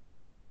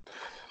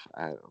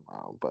 I don't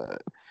know,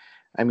 but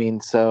I mean,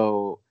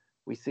 so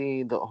we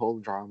see the whole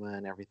drama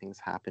and everything's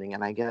happening,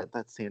 and I get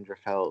that Sandra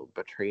felt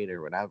betrayed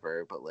or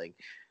whatever, but like,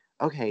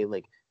 okay,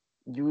 like,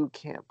 you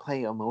can't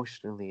play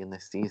emotionally in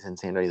this season,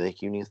 Sandra.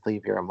 Like, you need to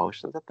leave your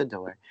emotions at the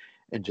door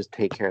and just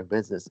take care of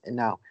business. And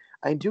now,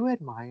 I do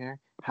admire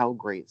how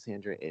great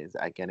Sandra is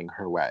at getting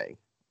her way.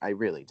 I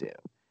really do.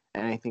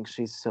 And I think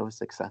she's so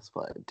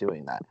successful at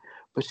doing that.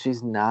 But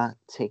she's not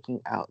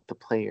taking out the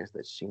players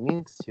that she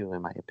needs to,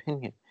 in my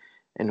opinion,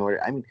 in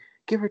order. I mean,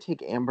 give or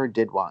take, Amber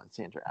did want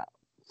Sandra out.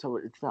 So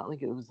it's not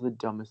like it was the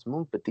dumbest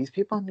move, but these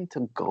people need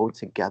to go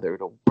together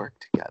to work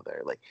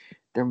together. Like,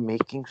 they're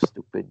making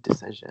stupid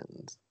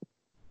decisions.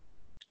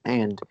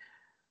 And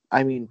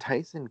I mean,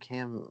 Tyson,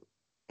 Kim,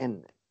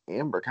 and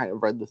Amber kind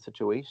of read the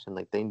situation.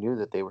 Like, they knew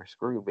that they were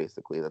screwed,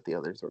 basically, that the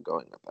others were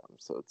going with them.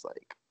 So it's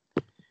like,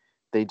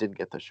 they did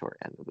get the short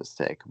end of the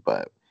stick.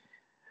 But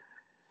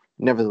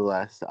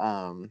nevertheless,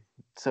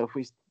 so if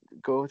we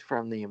go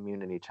from the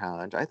immunity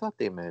challenge, I thought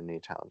the immunity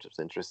challenge was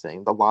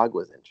interesting. The log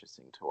was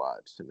interesting to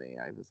watch to me.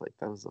 I was like,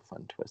 that was a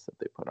fun twist that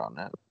they put on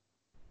it.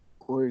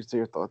 Where's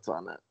your thoughts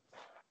on it?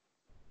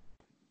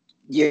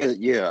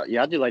 Yeah.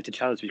 I did like the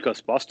challenge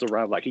because Busta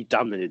Rhymes, like, he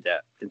dominated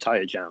that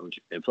entire challenge.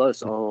 And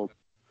plus,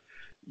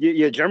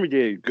 Jeremy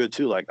did good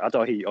too. Like, I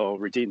thought he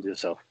redeemed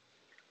himself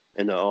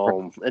in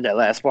the in that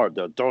last part,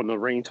 the throwing the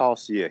ring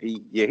toss. Yeah,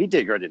 he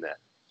did great in that.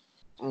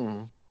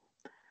 Mm.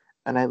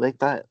 And I like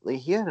that. Like,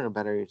 he had a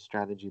better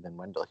strategy than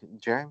Wendell.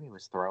 Jeremy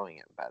was throwing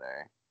it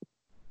better.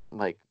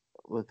 Like,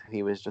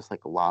 he was just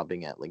like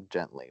lobbing it like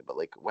gently, but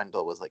like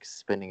Wendell was like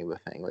spinning the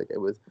thing. Like, it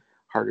was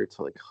harder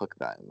to like hook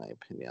that, in my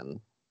opinion.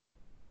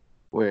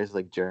 Whereas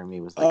like Jeremy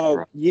was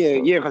like,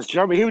 because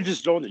Jeremy, he was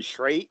just throwing it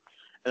straight,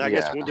 and I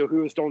guess Wendell, he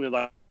was throwing it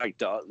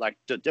like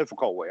the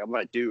difficult way. I'm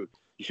like, dude,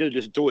 you should have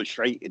just do it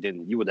straight, and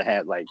then you would have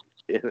had like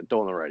it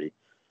thrown already.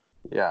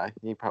 Yeah,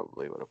 he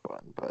probably would have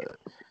won, but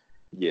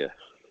yeah.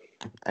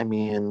 I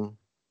mean,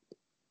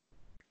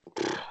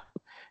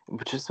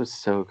 it just was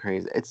so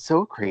crazy. It's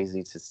so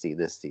crazy to see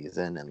this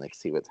season and like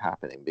see what's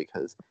happening,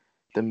 because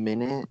the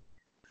minute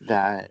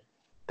that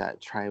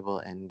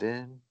tribal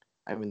ended,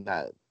 I mean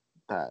that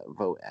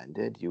vote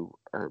ended,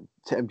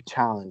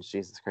 challenge,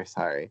 Jesus Christ,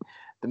 sorry.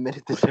 The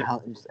minute the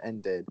challenge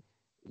ended,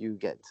 you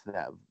get to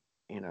that,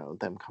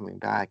 them coming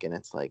back, and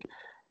it's like,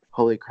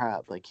 holy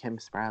crap, like Kim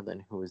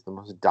Spradlin, who was the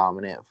most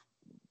dominant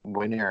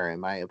winner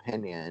in my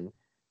opinion,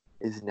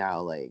 is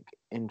now like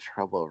in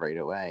trouble right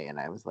away. And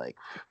I was like,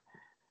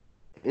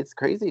 it's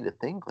crazy to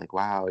think like,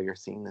 wow, you're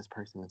seeing this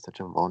person in such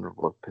a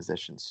vulnerable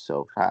position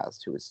so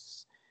fast, who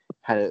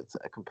had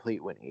a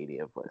complete 180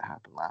 of what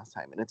happened last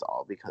time, and it's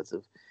all because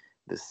of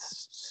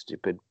this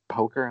stupid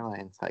poker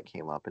alliance that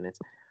came up. And it's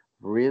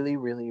really,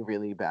 really,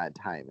 really bad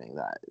timing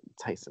that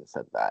Tyson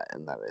said that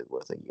and that it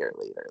was a year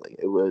later. Like,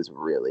 it was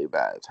really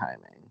bad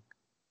timing.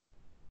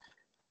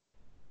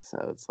 So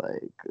it's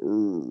like,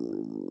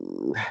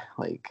 ooh,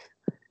 like,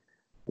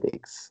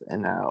 yikes.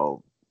 And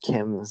now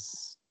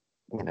Kim's,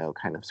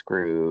 kind of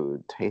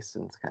screwed.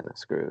 Tyson's kind of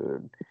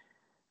screwed.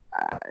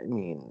 I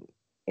mean,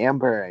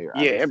 Amber, Yeah,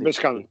 obviously, everybody's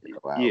kind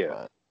of go out, yeah.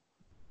 but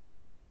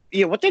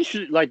Yeah, what they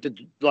should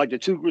the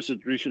two groups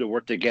of three should have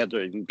worked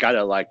together and got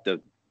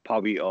the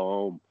probably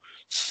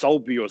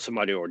Sophie or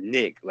somebody or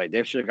Nick. Like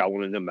they should have got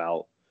one of them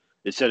out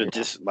instead of yeah,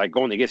 just like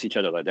going against each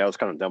other. Like that was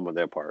kind of dumb on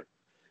their part.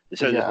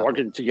 Instead of just yeah,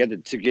 working together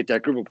to get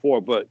that group of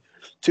four. But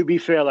to be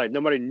fair, like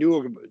nobody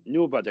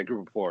knew about that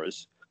group of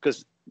fours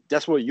because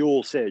that's what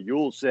Yule said.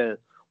 Yule said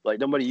like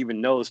nobody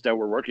even knows that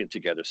we're working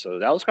together. So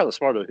that was kind of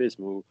smart of his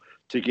move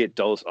to get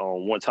those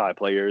one time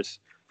players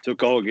to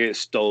go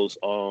against those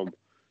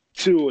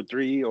 2 or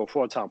 3 or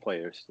 4 time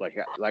players. Like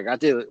I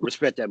did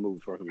respect that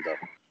move for him though.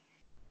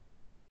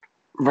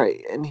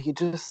 right. And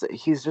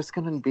he's just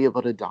gonna be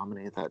able to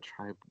dominate that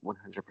tribe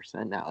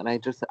 100% now. And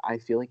I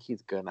feel like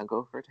he's gonna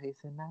go for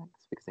Tyson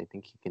next because I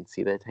think he can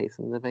see that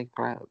Tyson's a big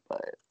threat.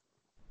 But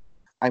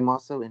I'm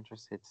also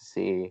interested to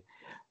see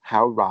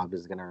how Rob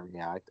is gonna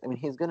react. I mean,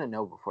 he's gonna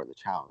know before the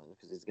challenge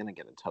because he's gonna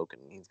get a token.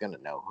 He's gonna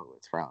know who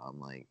it's from.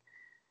 Like,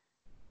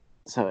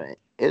 so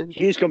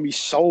He's gonna be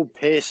so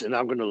pissed, and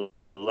I'm gonna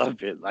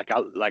love it.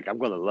 I'm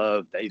gonna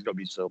love that he's gonna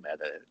be so mad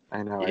at it.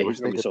 I know. I Yeah, wish he's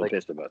they gonna be did so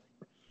pissed about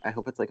it. I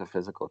hope it's like a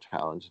physical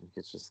challenge and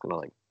he's just gonna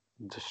like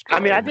I mean,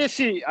 destroy I her. did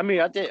see. I mean,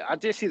 I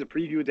did see the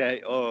preview that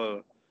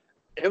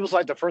it was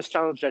like the first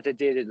challenge that they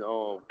did in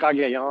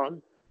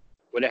Cagayan,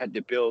 where they had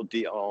to build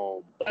the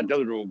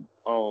another room.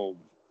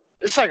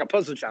 It's like a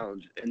puzzle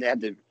challenge, and they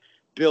had to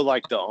build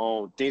like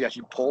the thing that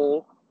you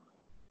pull.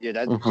 Yeah,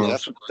 Mm-hmm.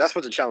 that's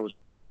what the challenge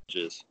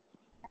is.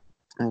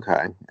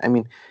 Okay. I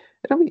mean,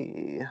 it'll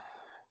be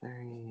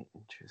very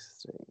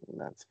interesting.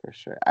 That's for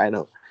sure. I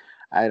don't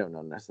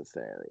know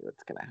necessarily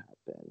what's gonna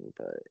happen,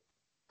 but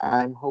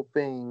I'm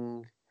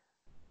hoping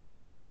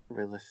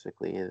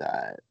realistically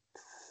that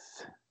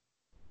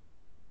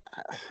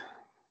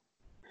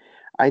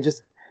I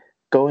just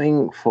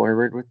going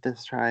forward with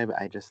this tribe.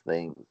 I just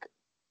think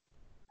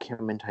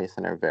Kim and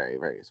Tyson are very,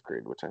 very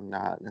screwed, which I'm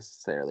not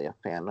necessarily a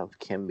fan of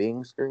Kim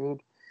being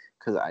screwed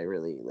because I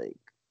really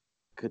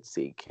could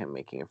see Kim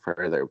making it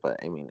further.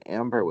 But I mean,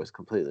 Amber was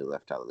completely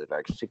left out of the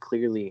dark. She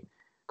clearly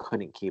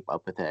couldn't keep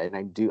up with it,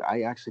 and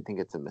I actually think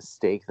it's a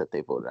mistake that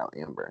they voted out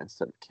Amber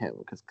instead of Kim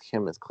because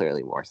Kim is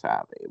clearly more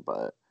savvy.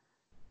 But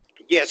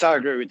Yes, I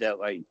agree with that.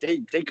 Like they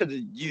could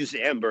have used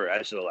Amber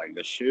as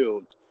a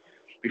shield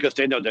because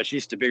they know that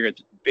she's the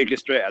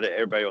biggest threat out of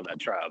everybody on that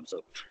tribe.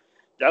 So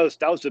that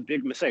was a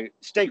big mistake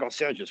on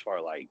Sandra's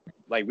part. Like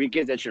we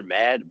get that you're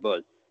mad,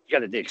 but you got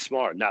to think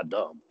smart, not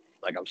dumb.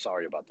 Like I'm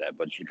sorry about that,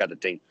 but you got to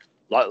think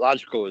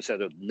logical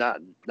instead of not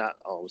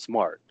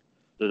smart.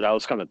 So that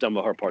was kind of dumb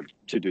on her part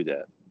to do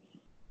that.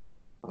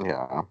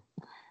 yeah,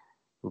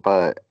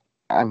 but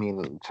I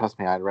mean, trust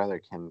me, I'd rather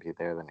Kim be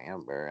there than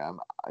Amber.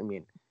 I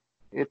mean,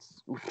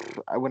 it's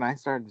when I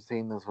started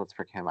seeing those votes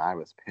for Kim, I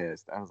was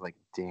pissed. I was like,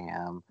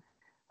 damn.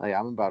 Like,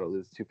 I'm about to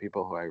lose 2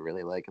 people who I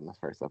really like in this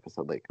first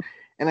episode. Like,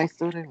 and I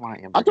still didn't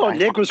want Amber. I thought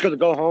Nick was gonna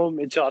go home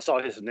until I saw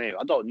his name.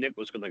 I thought Nick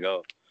was gonna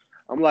go.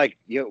 I'm like,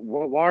 yeah,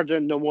 why are there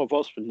no more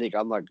votes for Nick?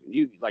 I'm like,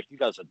 you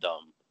guys are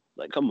dumb.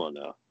 Like, come on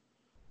now,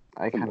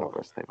 I come kind of on.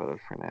 wish they voted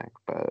for Nick,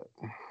 but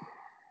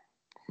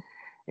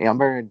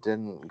Amber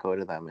didn't go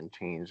to them and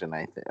change, and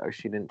or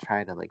she didn't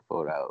try to like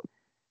vote out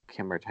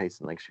Kim or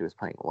Tyson like she was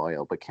playing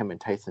loyal. But Kim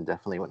and Tyson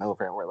definitely went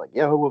over and were like,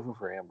 "Yo, we'll vote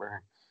for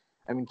Amber."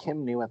 I mean,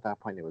 Kim knew at that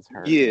point it was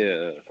her.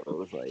 Yeah, So it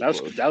was like, that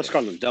was well, that was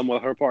kind of dumb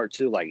on her part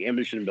too. Like,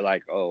 Emily shouldn't be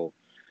like, oh,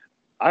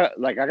 I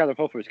gotta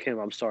vote for Kim.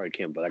 I'm sorry,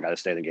 Kim, but I gotta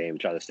stay in the game.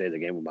 Try to stay in the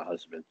game with my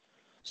husband.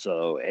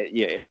 So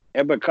yeah,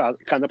 everybody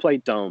kind of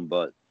played dumb,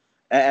 but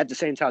at the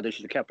same time, they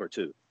should have kept her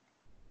too.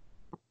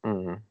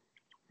 mm.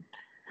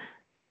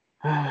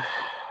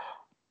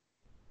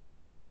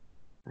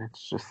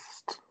 It's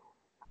just,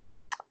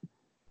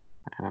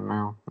 I don't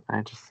know.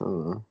 I just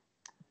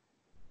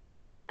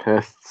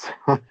pissed.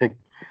 Like,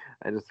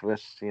 I just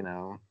wish, she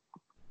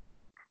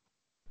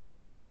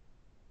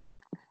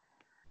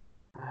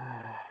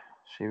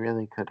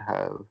really could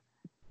have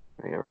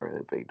made a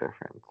really big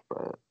difference,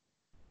 but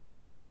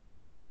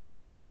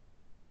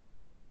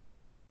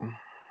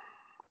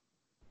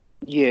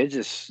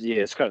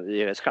It's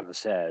kind of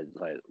sad.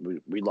 Like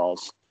we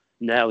lost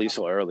Natalie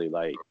so early.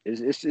 Like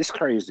it's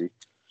crazy.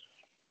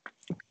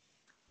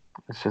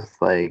 it's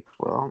just like,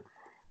 well,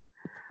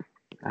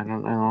 I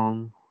don't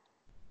know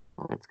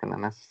what's gonna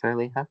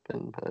necessarily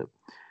happen, but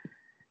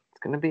it's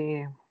gonna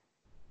be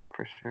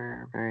for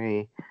sure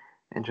very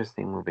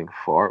interesting moving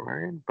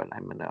forward. But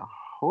I'm gonna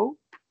hope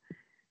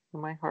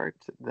in my heart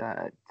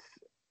that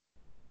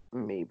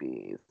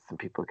maybe some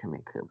people can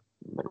make a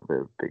little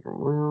bit bigger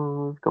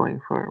moves going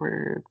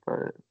forward,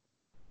 but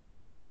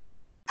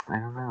I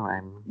don't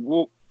know.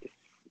 Well,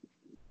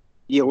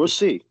 yeah, we'll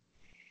see.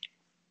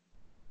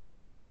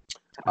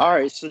 All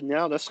right, so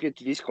now let's get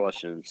to these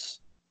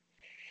questions.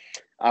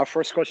 Our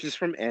first question is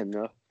from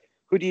Anna.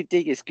 Who do you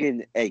think is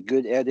getting a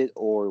good edit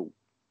or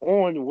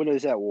on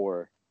Winners at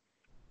War?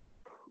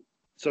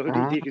 So who do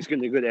you Uh, think is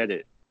getting a good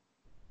edit?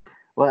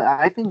 well,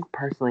 I think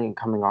personally,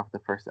 coming off the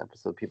first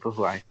episode, people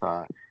who I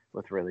thought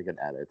with really good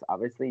edits,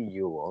 obviously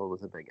Yule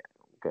was a good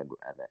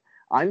edit.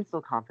 I'm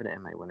still confident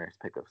in my winner's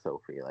pick of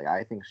Sophie. Like,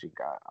 I think she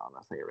got,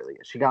 honestly, a really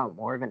good. She got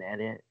more of an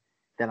edit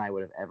than I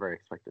would have ever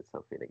expected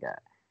Sophie to get.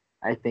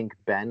 I think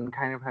Ben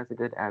kind of has a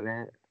good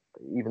edit,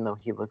 even though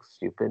he looks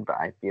stupid, but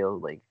I feel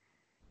like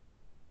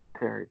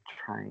they're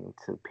trying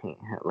to paint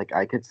him. Like,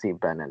 I could see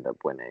Ben end up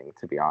winning,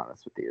 to be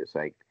honest with you. So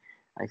I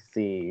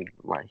see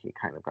why he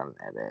kind of got an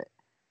edit.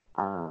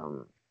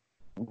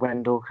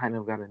 Wendell kind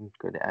of got a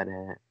good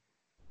edit.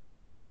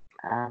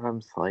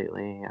 Adam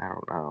slightly. I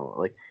don't know.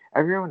 Like,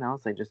 everyone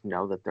else, I just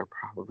know that they're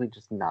probably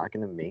just not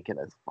going to make it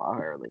as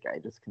far. Like, I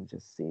just can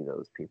just see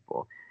those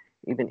people.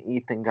 Even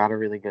Ethan got a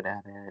really good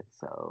edit.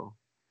 So,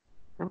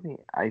 really,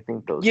 I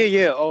think those.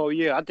 Yeah. Oh,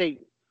 yeah. I think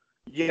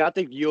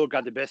Yule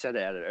got the best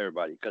edit out of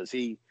everybody because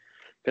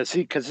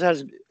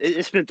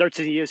it's been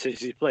 13 years since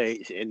he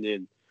played, and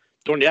then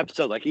during the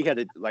episode, like he had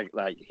it, like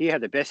he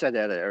had the best edit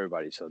out of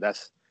everybody. So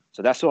that's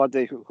who I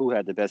think who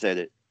had the best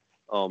edit.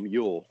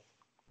 Yule.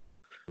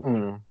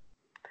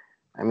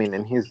 I mean,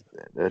 and he's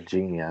a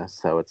genius,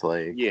 so it's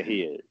like. Yeah,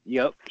 he is.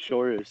 Yep,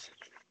 sure is.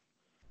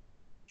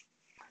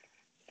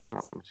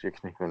 Not much you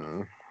can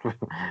even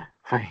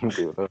fucking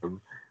do with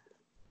him.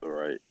 All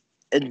right.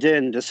 And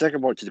then the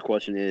second part to the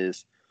question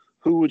is,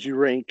 who would you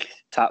rank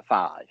top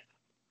 5?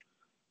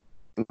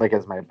 Like,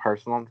 as my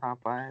personal top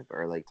 5,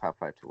 or like top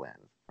 5 to win,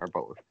 or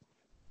both?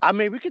 I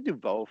mean, we could do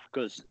both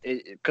because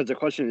the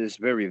question is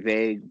very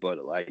vague,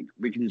 but like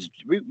we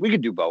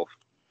can do both.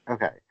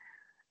 Okay.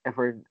 If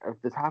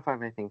the top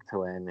 5, I think, to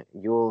win,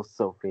 Yule,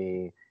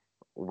 Sophie,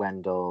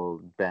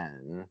 Wendell,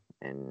 Ben,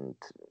 and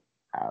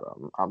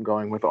Adam. I'm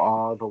going with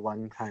all the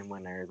one-time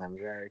winners. I'm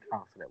very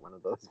confident one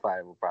of those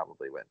 5 will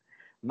probably win.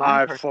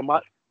 Oh,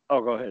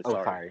 go ahead.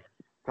 Sorry.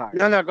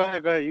 No, go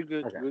ahead. You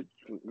good? Okay.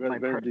 Go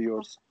ahead, do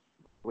yours.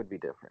 Would be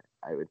different.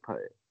 I would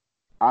put,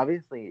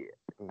 obviously,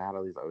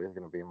 Natalie's always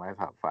going to be in my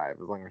top 5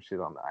 as long as she's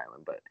on the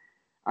island. But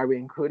are we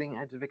including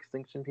Edge of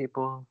Extinction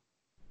people?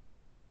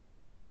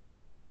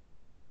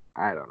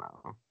 I don't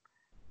know.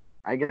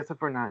 I guess if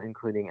we're not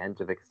including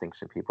Edge of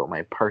Extinction people,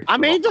 my personal. I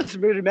mean, it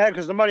doesn't really matter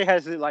because nobody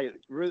has like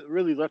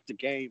really left the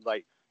game.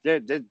 Like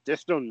they're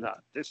still not.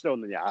 They're still on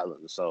the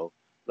island, so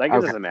like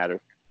it doesn't matter.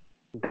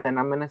 Then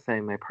I'm gonna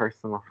say my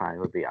personal 5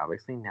 would be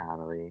obviously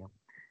Natalie.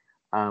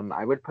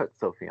 I would put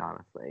Sophie,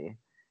 honestly.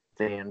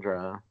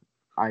 Sandra.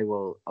 I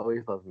will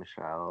always love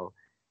Michelle.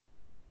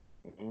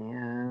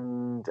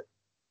 And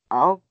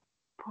I'll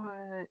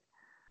put.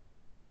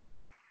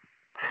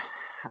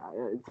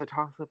 It's a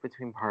toss-up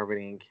between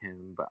Parvati and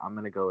Kim, but I'm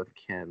going to go with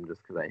Kim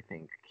just because I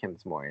think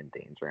Kim's more in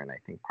danger, and I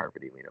think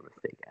Parvati made a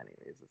mistake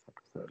anyways this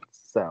episode.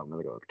 So I'm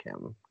going to go with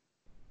Kim.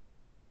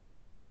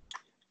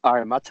 All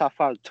right, my top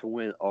 5 to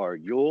win are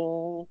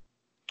Yule.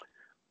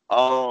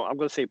 I'm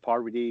going to say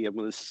Parvati. I'm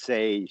going to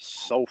say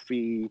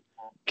Sophie,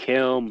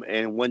 Kim,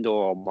 and Wendell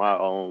are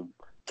my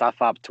top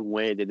 5 to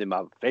win, and then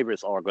my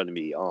favorites are going to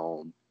be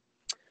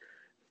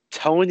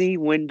Tony,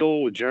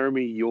 Wendell,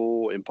 Jeremy,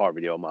 Yule, and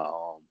Parvati are my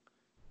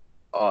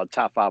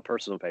top 5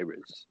 personal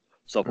favorites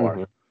so far.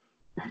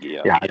 Mm-hmm.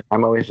 Yeah,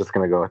 I'm always just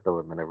gonna go with the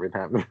women every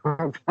time.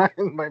 my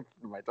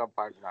top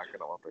 5 is not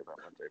gonna alter that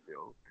much, I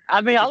feel.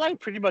 I mean, I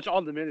like pretty much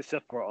all the men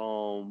except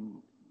for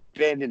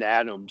Ben and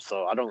Adam,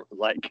 so I don't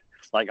like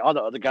all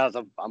the other guys.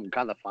 I'm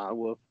kind of fine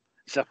with,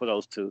 except for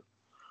those 2.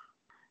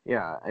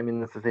 Yeah, I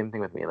mean it's the same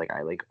thing with me. Like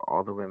I like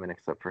all the women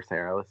except for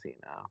Sarah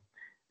Lucina,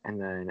 and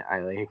then I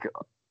like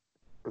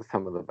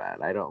some of the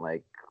men. I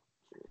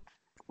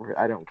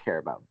don't care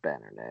about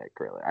Ben or Nick,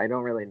 really. I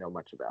don't really know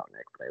much about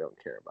Nick, but I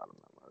don't care about him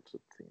that much,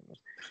 it seems.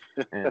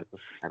 And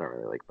I don't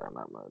really like Ben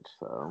that much,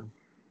 so.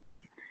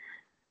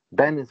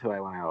 Ben is who I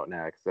want out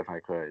next if I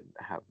could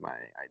have my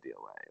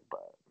ideal way,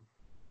 but.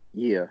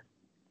 Yeah.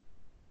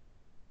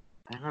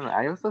 I don't know.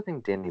 I also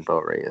think Danny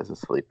Boatwright is a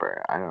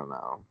sleeper. I don't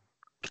know.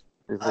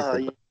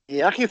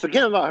 Yeah, I keep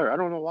forgetting about her. I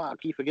don't know why. I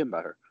keep forgetting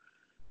about her.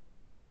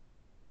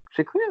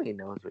 She clearly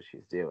knows what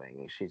she's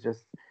doing.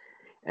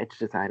 It's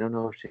just I don't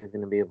know if she's going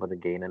to be able to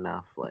gain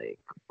enough like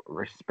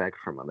respect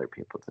from other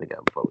people to get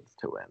votes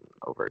to win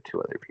over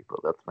 2 other people.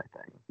 That's my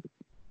thing.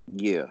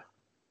 Yeah.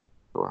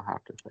 So I'll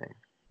have to say.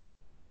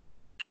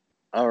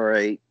 All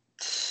right.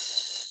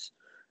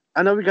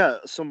 I know we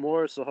got some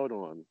more, so hold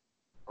on.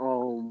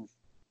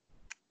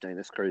 Dang,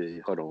 that's crazy.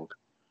 Hold on.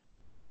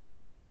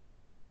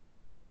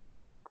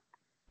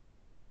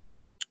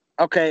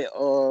 Okay.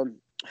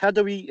 How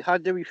do we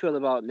feel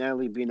about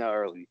Natalie being out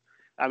early?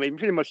 I mean, we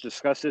pretty much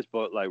discussed this,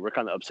 but like we're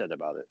kind of upset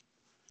about it.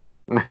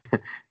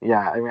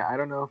 Yeah, I mean, I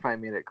don't know if I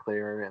made it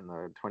clear in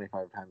the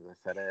 25 times I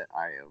said it.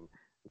 I am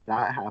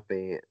not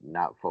happy,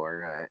 not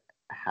for it.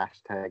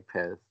 Hashtag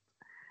pissed.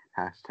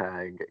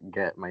 Hashtag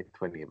get my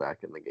Twinnie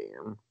back in the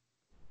game.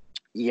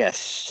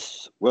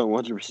 Yes, well,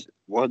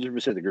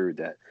 100% agree with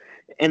that.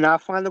 And our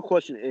final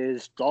question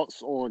is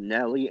thoughts on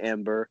Natalie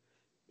Amber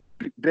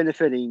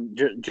benefiting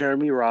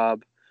Jeremy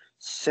Robb,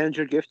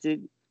 Sandra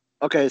Gifted.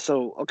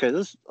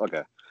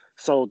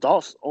 So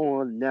thoughts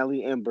on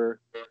Natalie Ember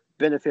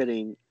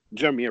benefiting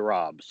Jeremy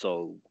Robb.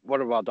 So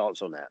what are our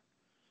thoughts on that?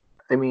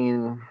 I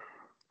mean,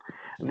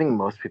 I think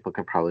most people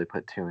could probably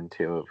put two and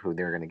two of who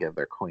they're going to give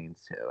their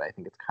coins to. I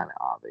think it's kind of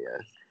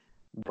obvious.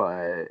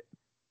 But,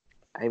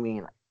 I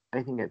mean,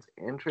 I think it's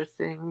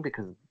interesting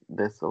because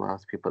this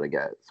allows people to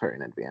get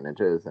certain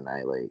advantages, and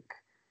I like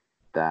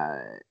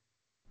that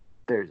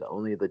there's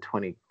only the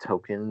 20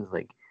 tokens.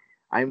 Like,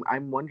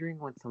 I'm wondering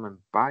when someone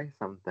buys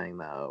something,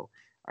 though,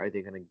 are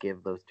they going to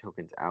give those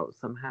tokens out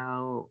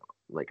somehow?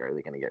 Like, are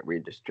they going to get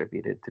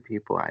redistributed to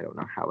people? I don't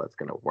know how that's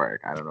going to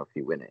work. I don't know if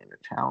you win it in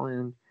a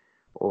challenge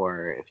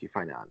or if you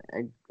find it on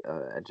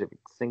Edge of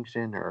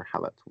Extinction or how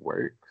that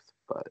works,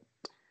 but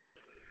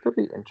it'll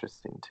be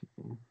interesting to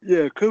me.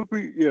 Yeah, could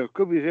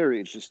be very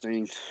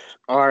interesting.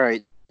 All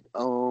right.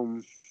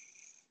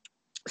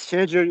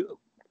 Sandra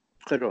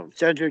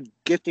Sandra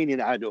Gifting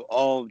and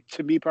Idol.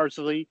 To me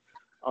personally,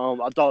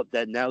 I thought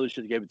that Natalie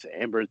should have given it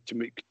to Amber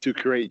to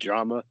create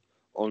drama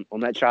on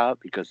that child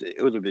because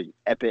it would have been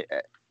epic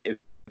if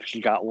she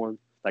got one.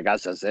 Like I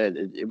said,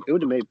 it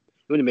would have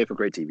made for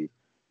great TV.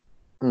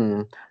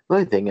 The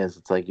only thing is,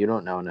 it's like you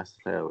don't know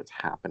necessarily what's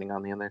happening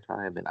on the other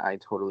tribe, and I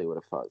totally would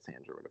have thought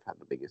Sandra would have had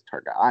the biggest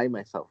target. I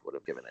myself would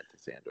have given it to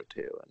Sandra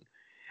too, and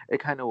it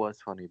kind of was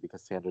funny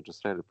because Sandra just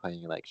started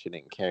playing like she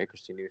didn't care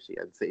because she knew she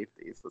had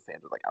safety. So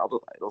Sandra's like, I'll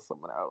just idle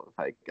someone out if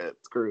I get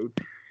screwed.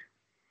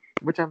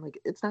 Which I'm like,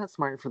 it's not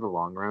smart for the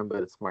long run,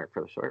 but it's smart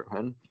for the short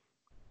run.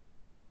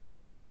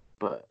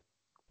 But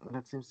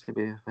that seems to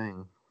be a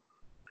thing.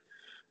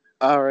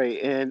 All right,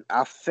 and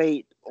our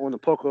fate on the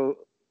poker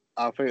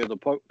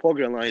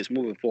alliance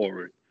moving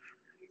forward.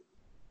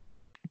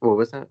 What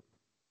was that?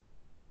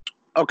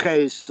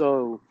 Okay,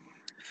 so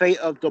fate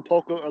of the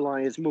poker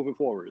alliance moving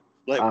forward.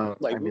 What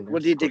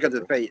do you think of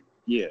the fate?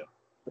 Yeah.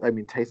 I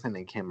mean, Tyson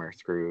and Kim are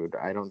screwed.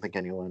 I don't think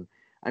anyone.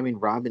 I mean,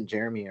 Rob and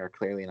Jeremy are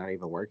clearly not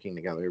even working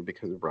together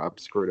because Rob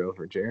screwed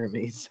over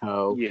Jeremy.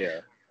 So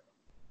yeah,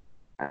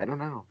 I don't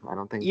know. I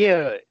don't think.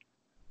 Yeah.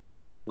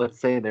 Let's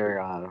say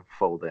they're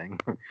folding.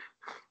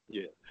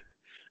 Yeah.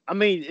 I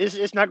mean,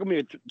 it's not gonna be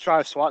a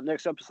try swap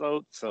next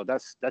episode, so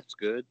that's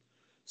good.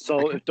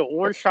 So if the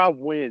orange tribe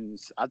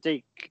wins, I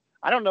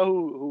don't know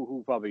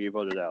who probably get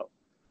voted out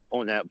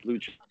on that blue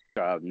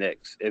tribe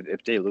next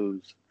if they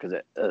lose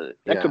because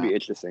that could be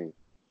interesting.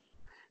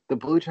 The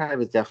blue tribe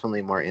is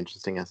definitely more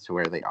interesting as to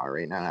where they are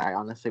right now. I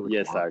honestly would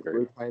want I agree. the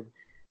blue tribe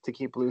to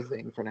keep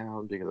losing for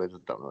now because I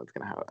just don't know what's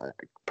gonna happen.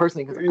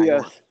 Personally, because I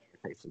want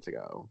Tyson to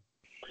go.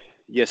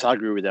 Yes, I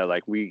agree with that. I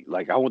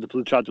want the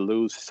blue tribe to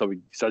lose so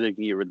they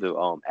can get rid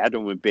of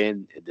Adam and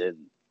Ben and then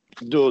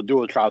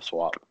do a tribe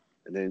swap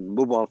and then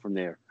move on from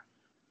there.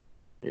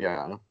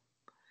 Yeah.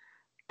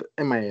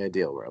 In my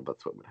ideal world,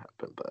 that's what would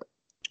happen, but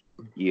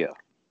yeah.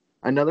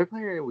 Another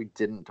player we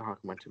didn't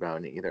talk much about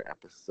in either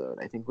episode.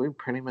 I think we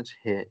pretty much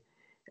hit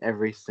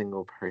every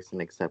single person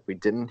except we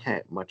didn't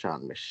hit much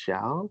on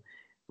Michelle.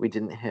 We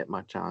didn't hit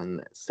much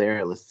on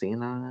Sarah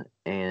Lucina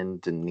and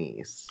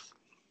Denise.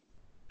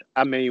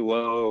 I mean,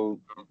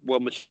 well,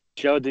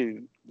 Michelle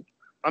didn't.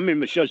 I mean,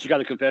 Michelle, she got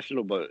a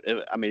confessional, but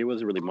it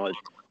wasn't really much.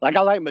 Like,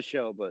 I like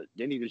Michelle, but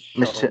they need to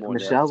show her more.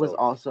 Michelle was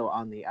also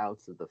on the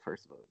outs of the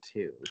first vote,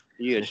 too.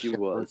 Yeah, Michelle, she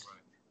was.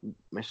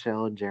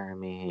 Michelle,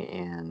 Jeremy,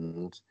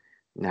 and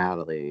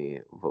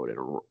Natalie voted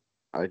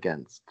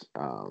against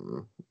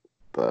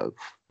the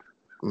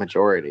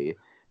majority.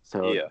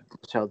 So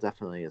Michelle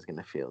definitely is going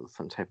to feel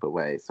some type of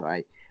way. So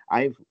I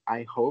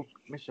hope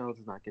Michelle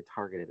does not get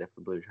targeted if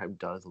the blue tribe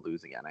does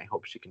lose again. I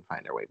hope she can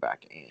find her way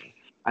back in.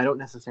 I don't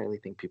necessarily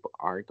think people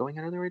are going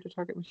out of their way to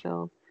target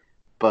Michelle,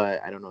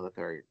 but I don't know that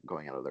they're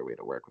going out of their way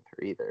to work with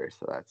her either.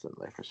 So that's in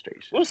their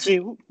frustration.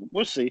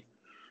 We'll see.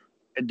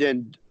 And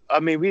then,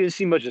 we didn't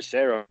see much of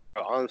Sarah,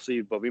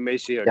 honestly, but we may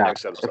see her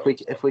next episode.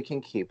 If we can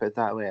keep it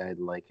that way, I'd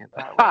like it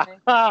that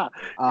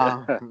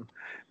way.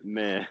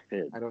 Man.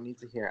 I don't need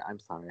to hear, I'm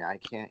sorry, I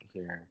can't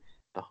hear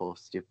the whole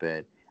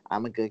stupid,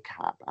 I'm a good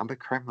cop, I'm a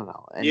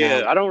criminal. And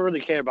now, I don't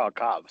really care about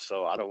cops,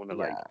 so I don't want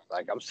to,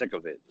 I'm sick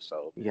of it.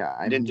 So,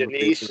 and then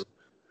Denise...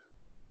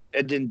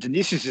 And then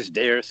Denise is just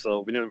there, so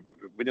we don't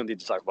need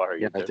to talk about her.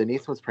 Yeah, either.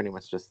 Denise was pretty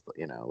much just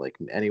like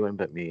anyone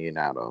but me and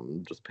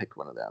Adam, just pick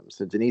one of them.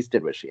 So Denise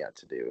did what she had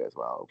to do as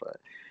well, but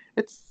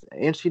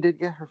and she did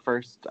get her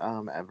first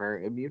ever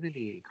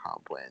immunity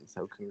comp win.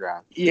 So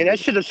congrats. Yeah, that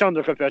should have shown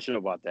the confession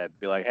about that.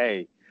 Be like,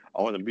 hey,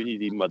 I want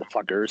immunity,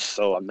 motherfuckers,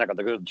 so I'm not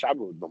gonna go to the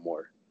tribal no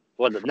more.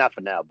 Well, not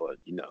for now, but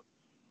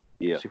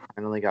yeah. She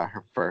finally got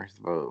her first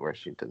vote where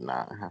she did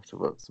not have to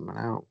vote someone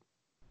out.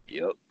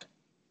 Yep.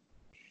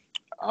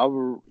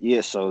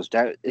 So is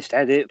that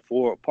it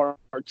for part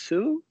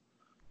 2?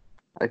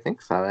 I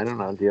think so. I don't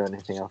know. Do you have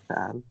anything else to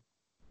add?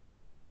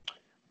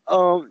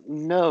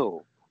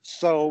 No.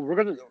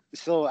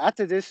 So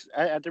after this,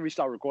 after we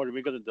start recording,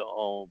 we're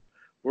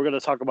gonna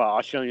talk about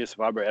Australian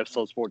Survivor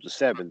episodes 4 to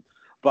 7.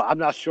 But I'm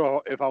not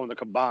sure if I want to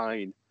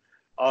combine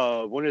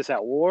Winners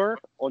at War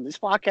on this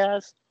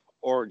podcast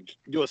or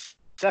do a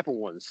separate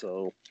one.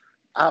 So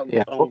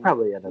Yeah, we'll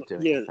probably end up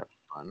doing a Yeah, separate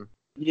one.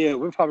 yeah,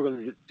 we're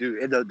probably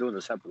gonna end up doing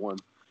a separate one.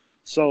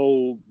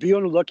 So be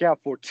on the lookout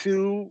for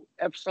 2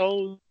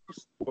 episodes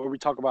where we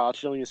talk about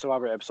Australian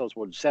Survivor episodes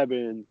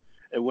 47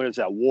 and Winners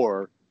at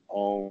War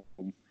on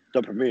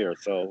the premiere.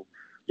 So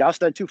y'all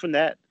stay tuned for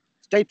that.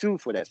 Stay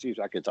tuned for that. See if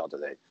I can talk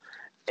today.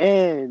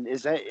 And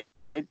is that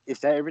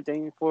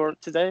everything for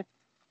today?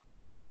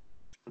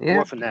 Yeah,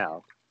 Or for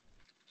now?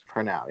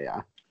 for now,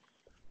 yeah.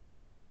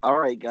 All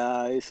right,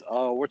 guys.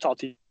 We'll talk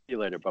to you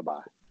later. Bye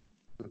bye.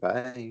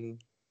 Bye.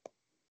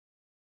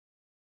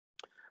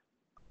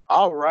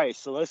 All right,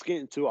 so let's get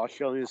into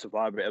Australian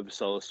Survivor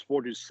episodes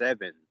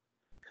 47.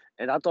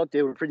 And I thought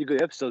they were pretty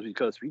good episodes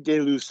because we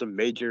did lose some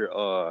major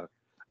well,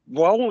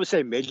 I won't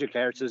say major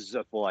characters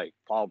except for like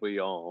probably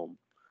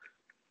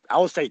I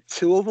would say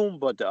 2 of them,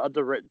 but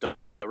the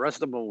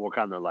rest of them were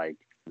kind of like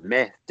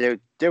meh. They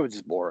were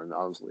just boring,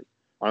 honestly.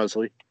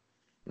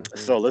 Mm-hmm.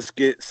 So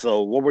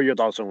so what were your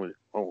thoughts on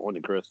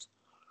it, Chris?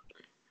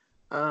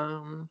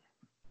 Um.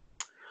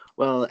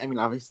 Well, I mean,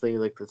 obviously,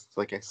 like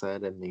I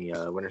said in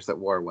the Winners at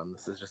War one,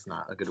 this is just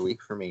not a good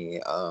week for me.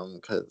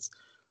 Because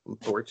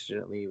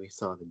unfortunately, we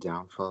saw the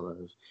downfall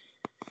of,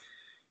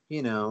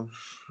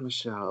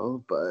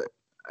 Michelle. But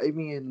I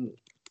mean,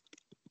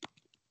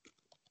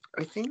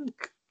 I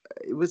think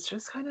it was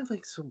just kind of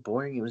like so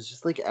boring. It was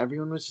just like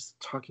everyone was just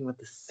talking about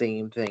the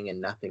same thing, and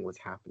nothing was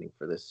happening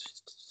for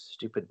this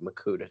stupid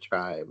Makuta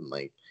tribe. And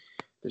like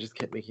they just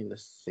kept making the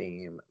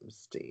same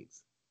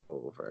mistakes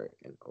over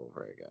and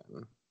over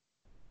again.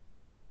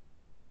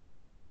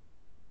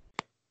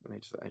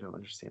 And I don't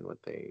understand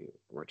what they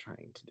were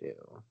trying to do.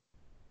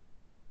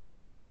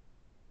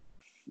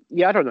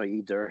 Yeah, I don't know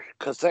either,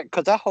 cause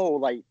that whole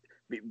like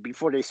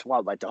before they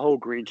swapped, like the whole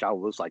Green Child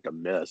was like a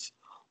mess.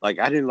 Like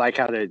I didn't like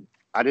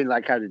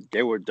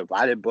they were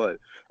divided, but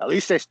at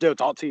least they still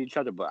talk to each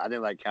other. But I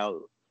didn't like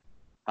how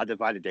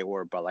divided they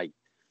were by like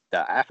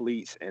the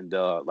athletes and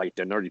the like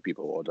the nerdy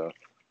people or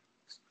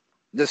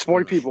the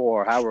sporty Mm. people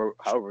or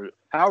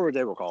however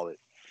they will call it.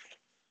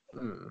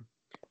 Mm.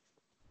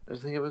 I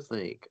just think it was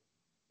like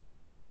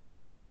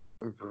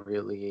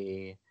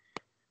really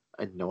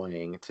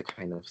annoying to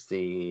kind of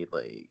see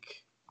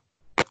like,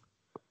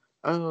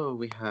 oh,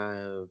 we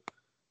have,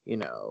 you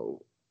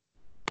know,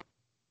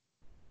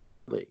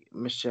 like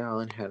Michelle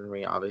and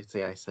Henry.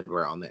 Obviously, I said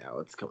we're on the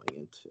outs going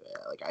into it.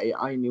 Like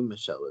I knew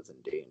Michelle was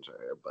in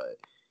danger, but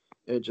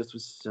it just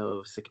was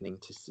so sickening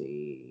to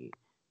see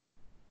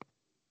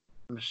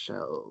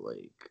Michelle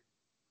like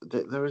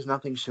there was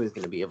nothing she was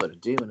going to be able to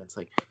do, and it's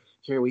like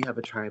here we have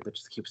a tribe that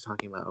just keeps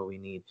talking about, oh, we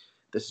need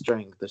the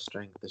strength, the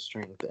strength, the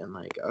strength, and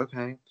like,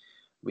 okay,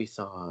 we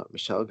saw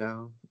Michelle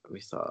go, we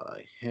saw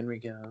Henry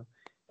go,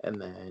 and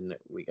then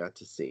we got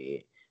to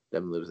see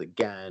them lose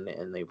again,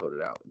 and they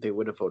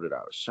would have voted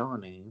out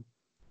Shawnee,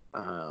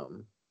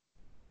 um,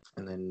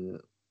 and then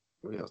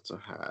we also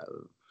have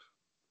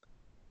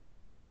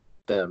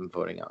them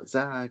voting out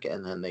Zach,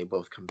 and then they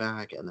both come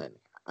back, and then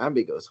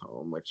Abby goes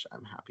home, which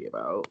I'm happy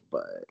about,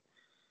 but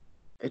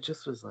it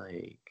just was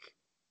like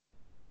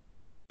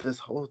this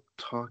whole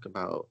talk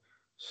about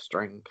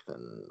strength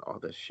and all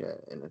this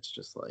shit, and it's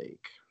just like,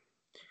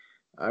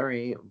 all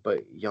right,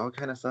 but y'all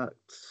kind of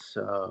sucked.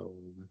 So,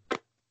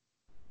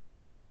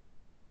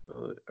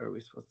 what are we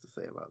supposed to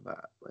say about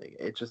that? Like,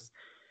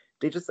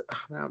 they just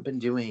have not been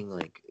doing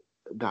like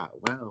that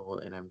well,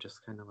 and I'm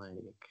just kind of like,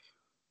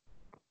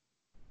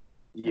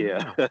 I don't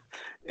Yeah, know.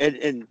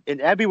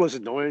 and Abby was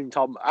annoying.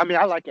 Talking, I mean,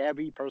 I like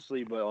Abby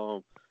personally,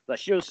 but like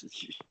she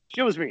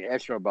was being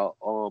extra about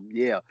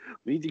yeah,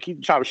 we need to keep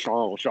the tribe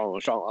strong, strong,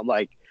 strong. I'm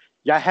like,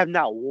 y'all have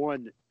not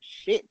won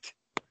shit.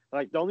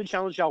 Like the only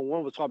challenge y'all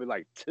won was probably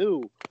like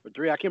 2 or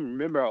 3. I can't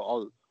remember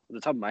all on the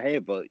top of my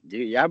head, but yeah,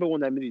 y'all haven't won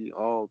that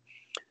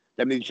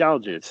many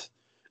challenges.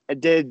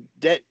 And then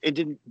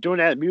during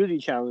that immunity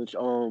challenge,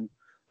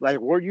 like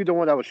were you the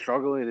one that was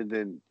struggling, and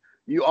then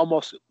you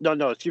almost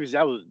no, excuse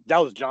me, that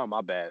was John,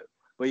 my bad.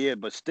 But yeah,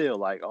 but still,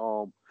 like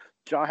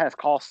John has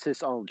cost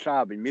his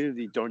tribe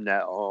immunity during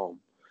that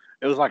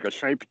it was like a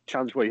strength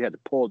challenge where he had to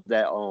pull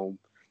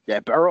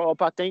that barrel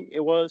up, I think it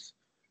was,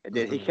 and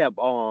then he Mm-hmm. kept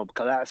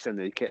collapsing,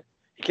 and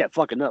he kept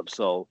fucking up,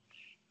 so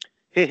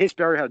his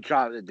barrel had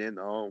dropped, and then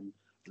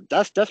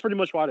that's pretty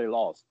much why they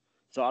lost.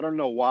 So I don't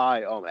know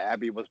why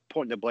Abby was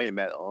pointing the blame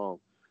at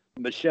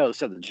Michelle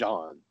instead of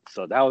John.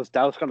 So that was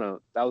kind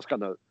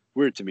of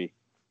weird to me.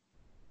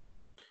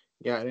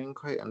 Yeah, I didn't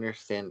quite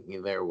understand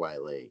either why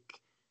like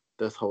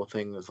this whole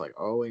thing was like,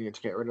 oh, we need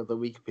to get rid of the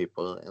weak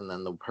people, and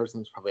then the person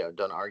who's probably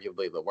done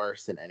arguably the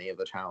worst in any of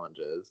the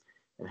challenges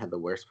and had the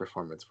worst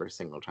performance for a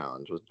single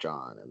challenge was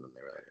John, and then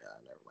they were like, yeah,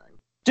 never mind.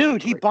 Dude, I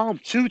was he like,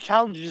 bombed 2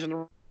 challenges in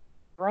a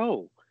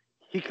row.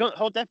 He couldn't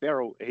hold that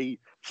barrel. He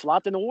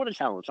flopped in the water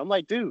challenge. I'm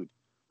like, dude,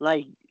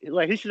 like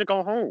he should have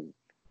gone home.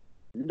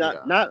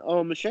 Not yeah,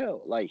 not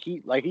Michelle. Like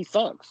he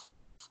sucks.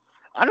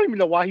 I don't even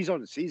know why he's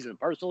on the season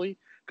personally,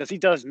 because he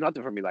does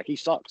nothing for me. Like he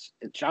sucks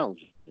in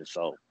challenges.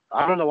 So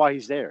I don't know why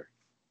he's there.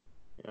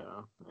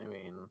 yeah. I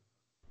mean,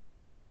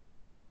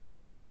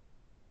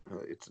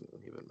 it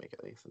didn't even make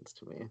any sense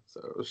to me. So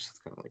it was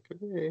just kind of like,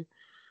 okay,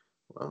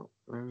 Well,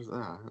 there's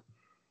that.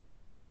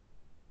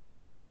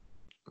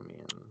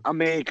 I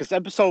mean, because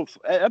episode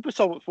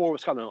 4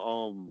 was kind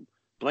of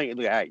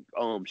blatantly like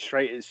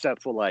straight,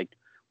 except for like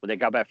when they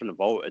got back from the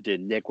vote, and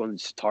then Nick wanted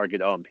to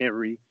target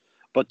Henry,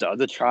 but the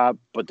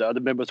other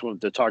members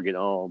wanted to target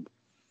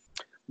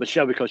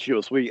Michelle because she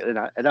was sweet, and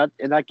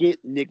I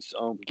get Nick's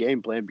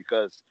game plan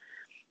because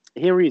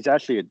Henry is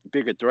actually a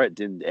bigger threat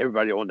than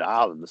everybody on the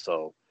island,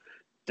 so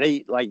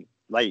they like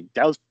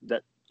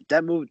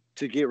that move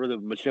to get rid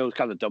of Michelle was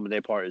kind of dumb on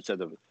their part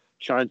instead of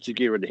trying to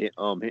get rid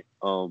of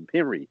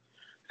Henry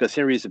because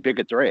Henry is a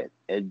bigger threat,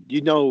 and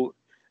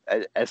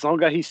as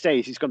long as he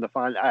stays, he's going to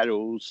find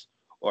idols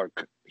or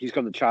he's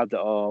going to try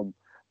to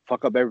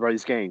fuck up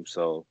everybody's game.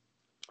 So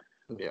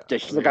yeah, they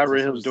should have got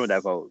rid of him during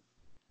that vote.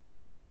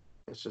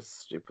 It's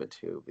just stupid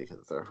too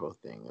because their whole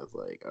thing is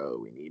like, oh,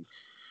 we need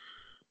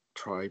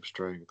tribe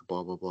strength,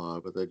 blah blah blah,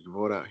 but then you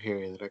vote out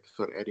Harry, the next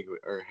one Eddie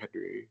or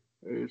Henry.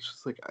 It's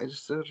just like I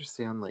just don't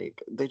understand.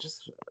 Like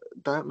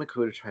that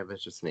Makuta tribe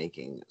is just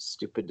making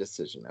stupid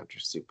decision after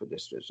stupid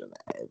decision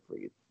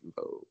every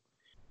vote,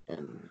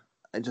 and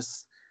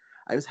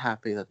I was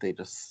happy that they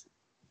just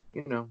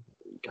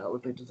got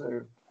what they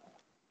deserved.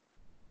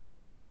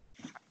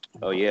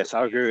 Oh yes,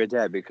 I agree with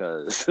that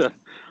because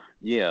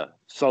yeah.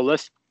 So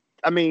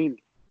I mean,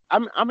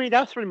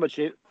 that's pretty much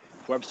it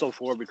for episode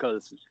 4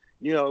 because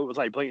it was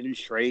like blatantly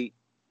straight,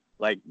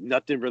 like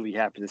nothing really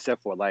happened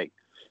except for like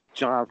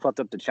John fucked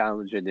up the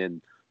challenge and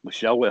then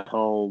Michelle went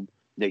home.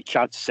 They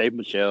tried to save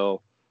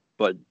Michelle,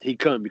 but he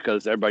couldn't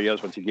because everybody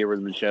else wanted to get rid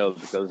of Michelle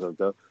because of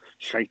the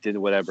strength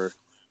and whatever.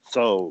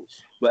 So,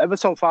 but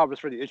episode 5 was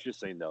pretty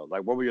interesting though.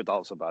 Like, what were your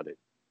thoughts about it?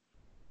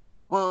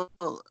 Well,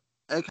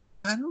 I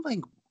kind of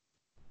like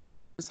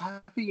was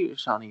happy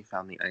Shawnee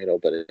found the idol,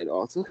 but it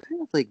also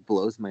kind of like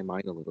blows my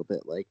mind a little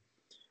bit. Like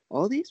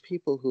all these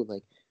people who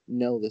like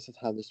know this is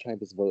how this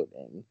tribe is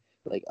voting,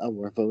 like, oh,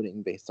 we're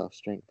voting based off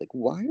strength. Like,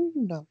 why are you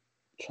not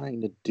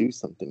trying to do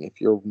something if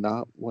you're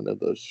not one of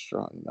those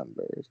strong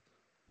members?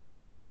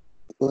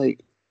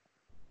 Like,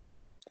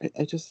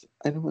 I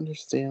don't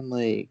understand,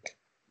 like,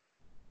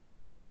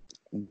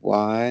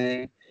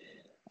 why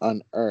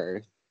on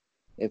earth,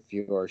 if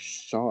you're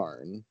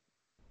Sharn,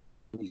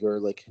 you're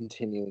like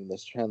continuing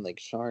this trend. Like,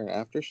 Sharn,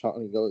 after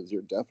Shawnee goes,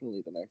 you're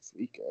definitely the next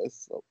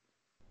weakest. So,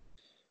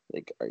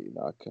 like, are you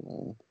not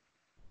gonna,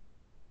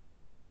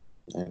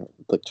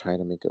 try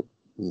to make a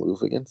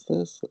move against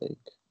this? Like,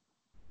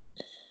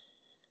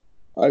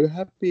 I'm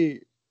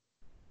happy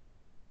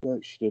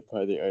that she did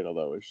play the idol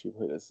though, if she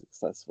played it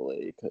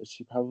successfully, because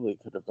she probably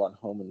could have gone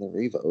home in the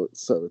revote.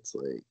 So it's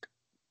like,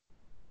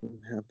 I'm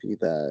happy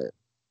that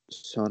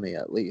Shawnee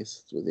at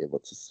least was able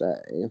to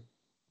stay.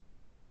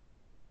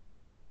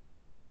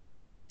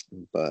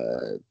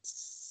 But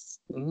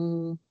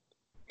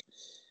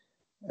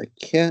I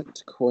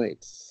can't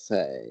quite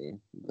say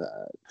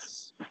that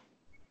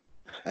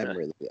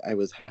I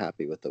was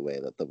happy with the way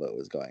that the vote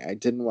was going. I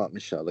didn't want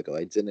Michelle to go.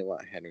 I didn't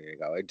want Henry to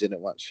go. I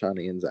didn't want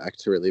Shawnee and Zach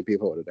to really be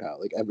voted out.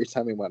 Like every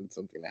time we wanted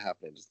something to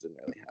happen, it just didn't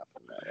really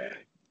happen that way.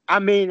 I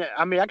mean,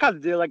 I kind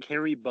of did like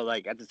Henry, but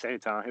like at the same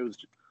time, he was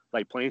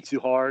like playing too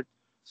hard,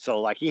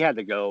 so like he had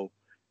to go.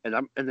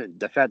 And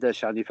the fact that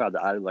Shawnee found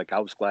the idol, like I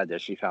was glad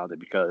that she found it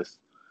because,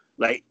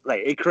 like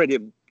it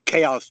created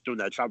chaos during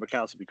that tribal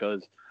council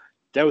because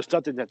there was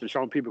something that the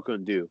strong people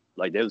couldn't do.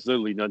 Like there was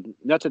literally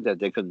nothing that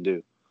they couldn't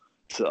do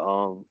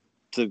to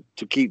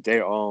keep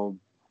their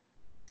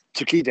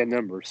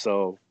number.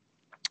 So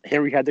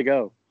Henry had to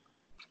go.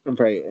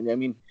 Right, and I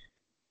mean,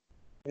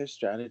 his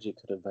strategy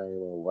could have very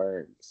well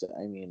worked.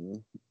 I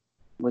mean,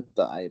 with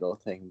the idol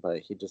thing, but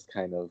he just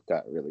kind of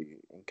got really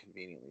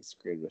inconveniently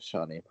screwed with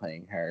Shawnee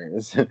playing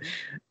hers.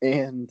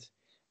 And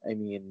I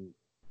mean,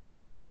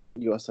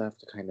 you also have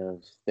to kind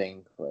of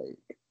think like,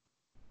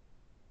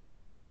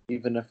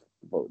 even if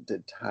the vote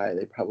did tie,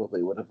 they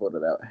probably would have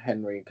voted out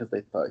Henry because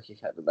they thought he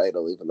had an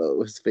idol, even though it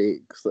was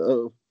fake.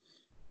 So,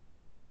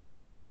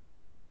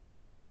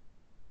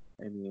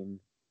 I mean,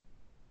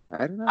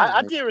 I don't know.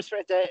 I did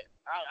respect that.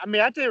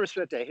 I did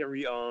respect that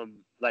Henry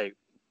like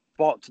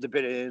fought to the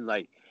bitter end.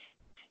 Like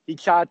he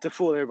tried to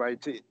fool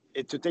everybody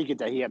into thinking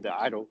that he had the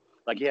idol,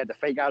 like he had the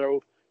fake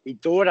idol. He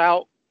threw it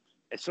out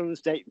as soon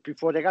as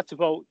before they got to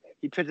vote.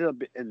 He picked it up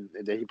and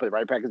then he put it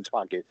right back in his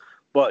pocket.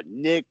 But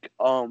Nick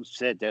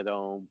said that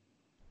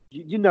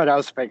that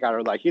was a fake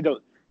idol. Like he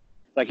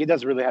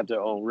doesn't really have the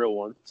real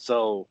one.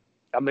 So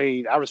I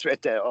mean I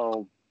respect that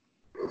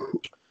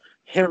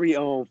Henry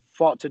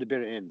fought to the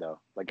bitter end though.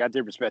 Like I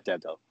did respect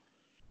that though.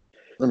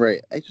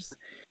 Right.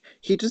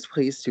 He just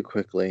plays too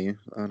quickly,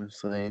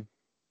 honestly.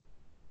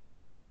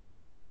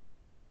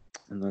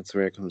 And that's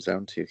where it comes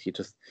down to. He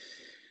just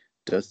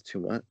does too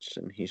much,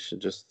 and he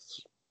should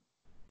just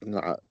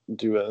not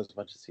do as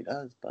much as he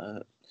does.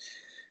 But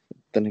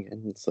then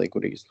again, it's like,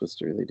 what are you supposed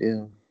to really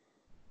do?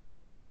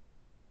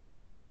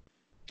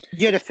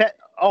 Yeah, the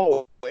fact.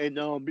 Oh, and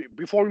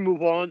before we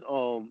move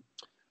on,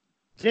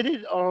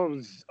 didn't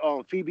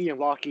Phoebe and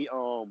Rocky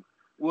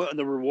went on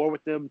the reward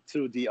with them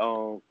to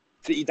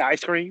eat the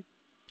ice cream?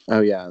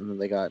 Oh yeah, and then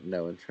they got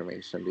no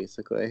information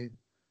basically.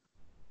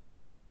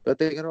 But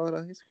they got a lot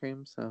of ice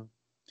cream, so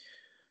I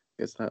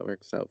guess that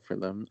works out for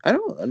them. I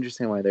don't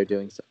understand why they're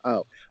doing so.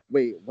 Oh,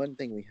 wait, one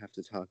thing we have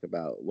to talk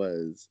about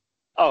was.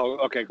 Oh,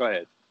 okay, go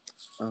ahead.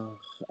 Oh,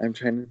 I'm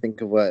trying to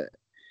think of what.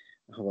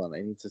 Hold on,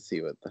 I need to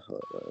see what the hell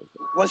it was.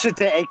 Was it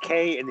the AK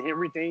and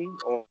Henry thing,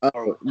 or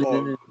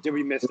No. did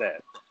we miss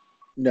that?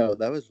 No,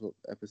 that was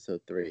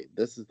episode 3.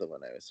 This is the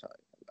one I was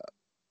talking about.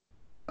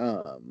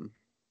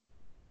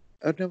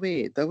 Oh no,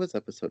 wait, that was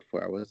episode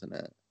 4, wasn't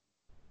it?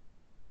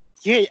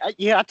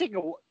 Yeah, I think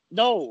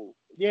no,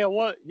 yeah,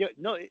 what? Yeah,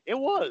 no, it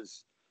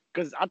was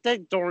because I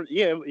think during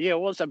it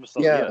was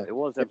episode. Yeah, it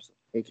was episode.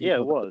 Yeah,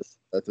 it was.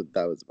 That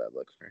was a bad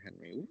look for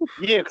Henry. Oof.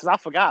 Yeah, because I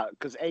forgot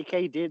because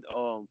AK did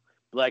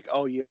like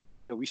oh yeah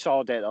we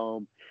saw that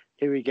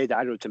Henry gave the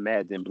idol to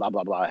Matt and blah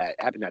blah blah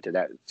happened after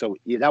that. So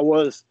yeah, that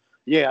was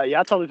yeah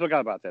I totally forgot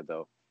about that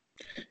though.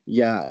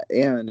 Yeah,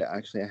 and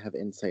actually I have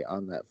insight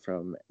on that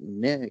from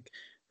Nick,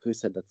 who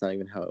said that's not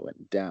even how it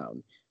went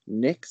down.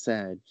 Nick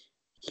said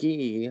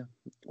he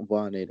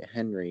wanted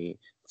Henry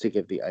to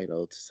give the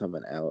idol to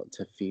someone else,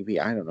 to Phoebe.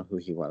 I don't know who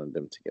he wanted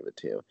him to give it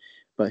to,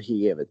 but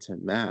he gave it to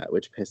Matt,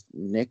 which pissed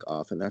Nick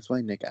off, and that's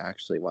why Nick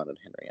actually wanted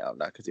Henry out,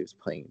 not because he was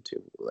playing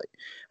too,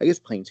 I guess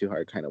playing too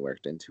hard kind of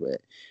worked into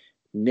it.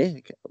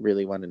 Nick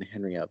really wanted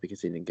Henry out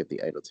because he didn't give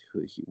the idol to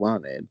who he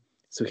wanted,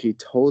 so he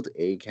told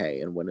AK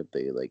in one of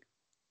the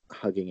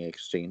hugging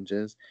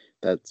exchanges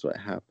that's what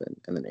happened,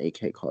 and then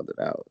AK called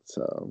it out.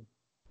 So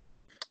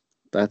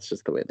that's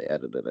just the way they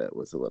edited it.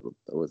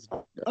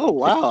 Oh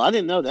wow, I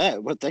didn't know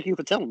that. Well, thank you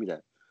for telling me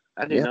that.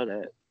 I didn't know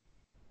that.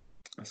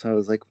 So I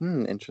was like,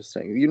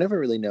 interesting. You never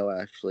really know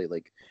actually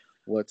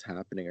what's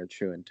happening or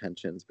true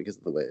intentions because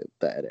of the way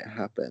the edit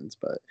happens,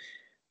 but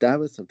that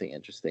was something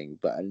interesting.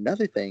 But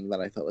another thing that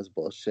I thought was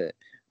bullshit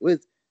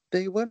was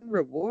they won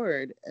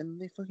reward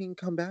and they fucking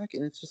come back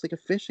and it's just like a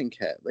fishing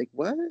kit. Like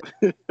what?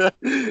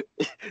 That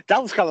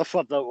was kind of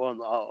fucked up on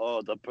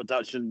the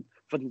production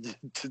for them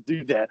to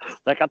do that.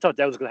 Like I thought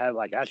that was gonna have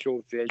like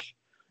actual fish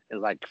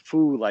and like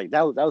food. Like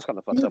that was kind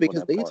of fucked up.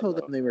 Because on that they part, told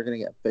though. them they were gonna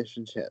get fish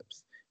and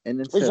chips, and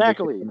instead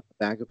Exactly. they gave them a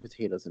bag of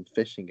potatoes and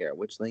fishing gear,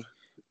 which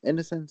in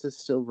a sense is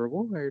still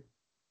reward,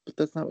 but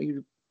that's not what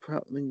you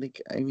probably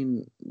I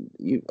mean,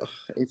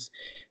 it's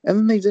and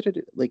then they did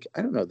it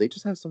I don't know. They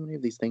just have so many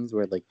of these things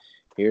where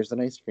here's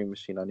an ice cream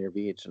machine on your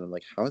beach, and I'm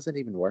like, how is it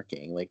even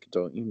working?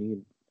 Don't you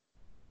need?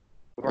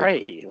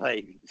 Right,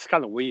 it's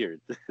kind of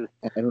weird.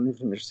 I don't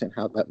even understand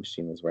how that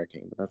machine was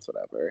working, but that's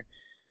whatever.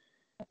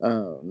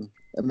 And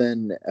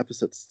then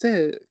episode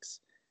 6,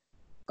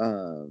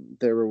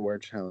 their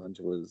reward challenge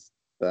was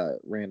that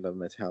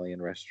random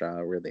Italian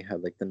restaurant where they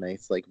had the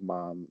nice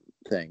mom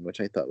thing, which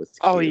I thought was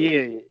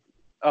cute.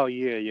 Oh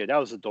yeah, that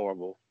was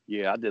adorable.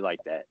 Yeah, I did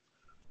like that.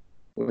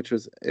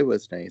 It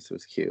was nice. It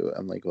was cute.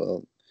 I'm like,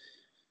 well,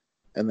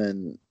 and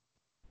then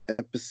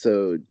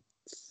episode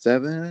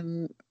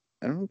 7,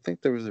 I don't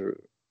think there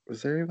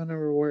was there even a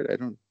reward? I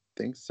don't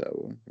think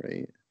so,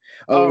 right?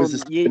 Oh, it was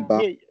it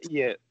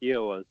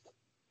was.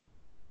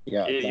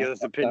 Yeah, it was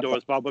the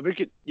Pandora's box. But we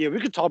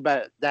could talk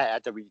about that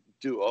after we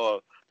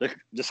do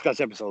discuss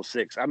episode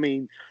 6. I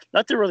mean,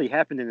 nothing really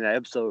happened in that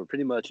episode.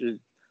 Pretty much, it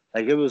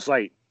was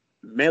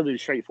mainly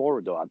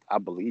straightforward though. I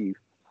believe,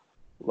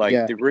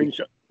 the green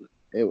show.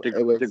 It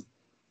was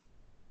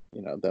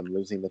them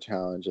losing the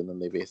challenge, and then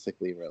they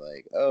basically were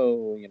like,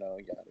 oh, yada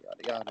yada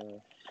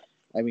yada.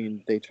 I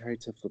mean, they tried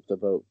to flip the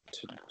vote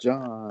to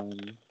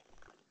John,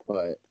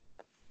 but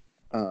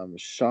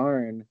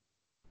Sharn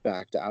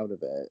backed out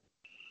of it,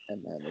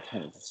 and then it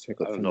kind of just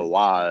trickled. I don't know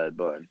why,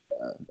 but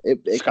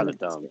it's kind of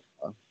dumb.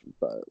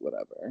 But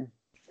whatever.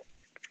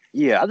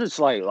 Yeah, I just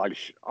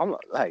I'm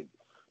like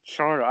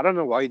Sharn. I don't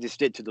know why he just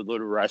did to the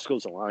Little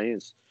Rascals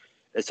Alliance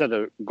instead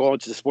of going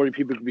to the sporting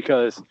people,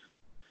 because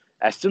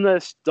as soon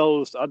as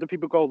those other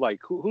people go,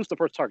 who's the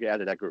first target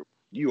out of that group?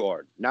 You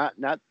are not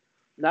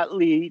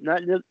Lee,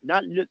 not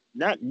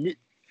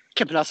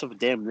can't pronounce a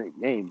damn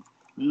name,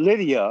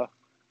 Lydia,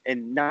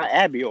 and not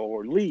Abby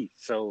or Lee.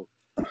 So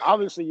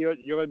obviously you're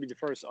going to be the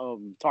first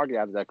target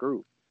out of that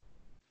group.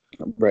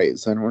 Right.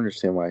 So I don't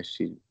understand why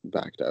she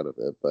backed out of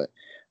it. But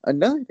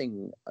another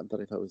thing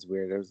that I thought was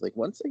weird, I was like,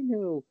 once they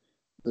knew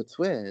the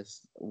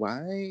twist,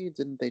 why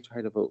didn't they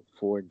try to vote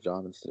for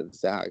John instead of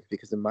Zach?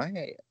 Because in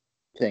my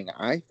thing,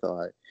 I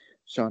thought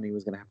Shawnee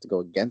was going to have to go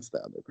against the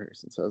other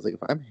person. So I was like,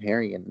 if I'm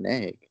Harry and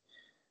Nick,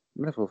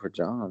 I'm going to vote for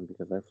John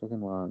because I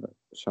fucking want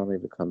Shawnee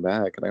to come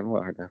back, and I don't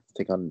want her to have to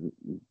take on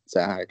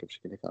Zach if she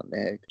can take on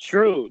Nick.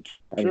 True.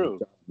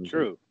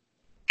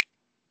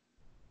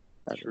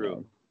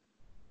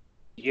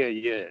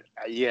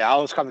 Yeah. I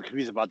was kind of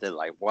confused about that.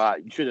 Like, wow,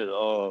 you should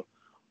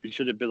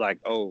have been like,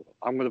 oh,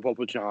 I'm going to vote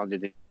for John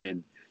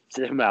and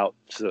send him out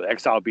to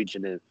Exile Beach,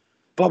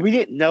 but we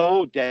didn't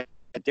know that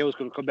they was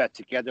going to come back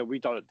together. We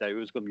thought that it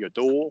was going to be a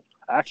duel,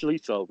 actually.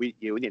 So we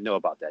didn't know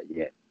about that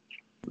yet.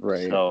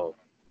 Right. So,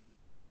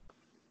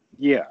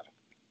 yeah.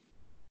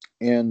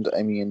 And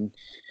I mean,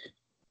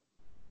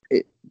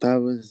 that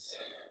was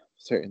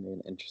certainly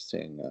an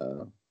interesting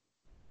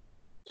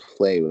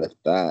play with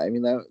that. I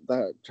mean,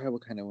 that tribal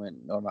kind of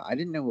went normal. I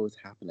didn't know what was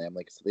happening. I'm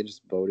like, so they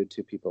just voted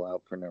two people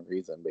out for no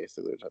reason,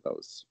 basically, which I thought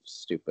was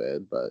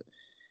stupid, but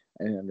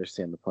I didn't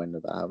understand the point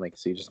of that. I'm like,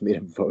 so you just made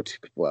him vote two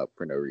people out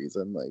for no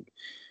reason? Like,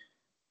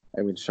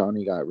 I mean,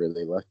 Shawnee got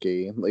really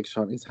lucky. Like,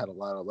 Shawnee's had a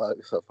lot of luck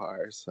so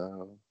far,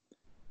 so,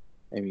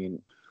 I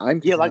mean,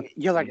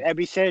 like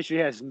Abby said, she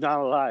has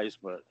nine lives,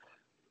 but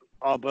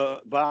I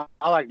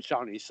like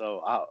Shawnee,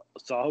 so I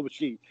hope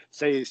she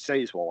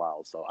stays for a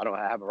while. So I don't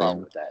have a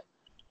problem with that.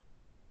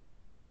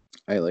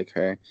 I like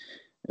her,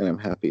 and I'm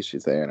happy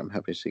she's there, and I'm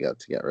happy she got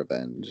to get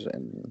revenge,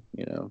 and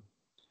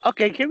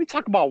Okay, can we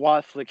talk about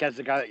why Flick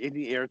hasn't got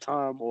any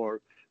airtime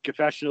or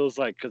confessionals?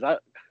 Like, cause I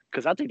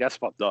think that's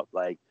fucked up.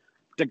 Like,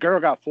 the girl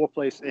got fourth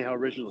place in her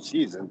original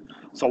season,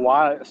 so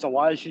why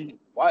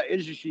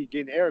isn't she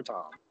getting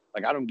airtime?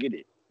 Like, I don't get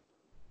it.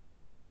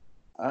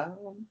 I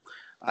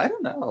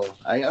don't know.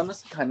 I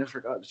honestly kind of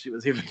forgot she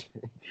was even.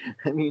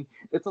 I mean,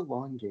 it's a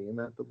long game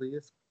at the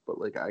least, but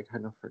like I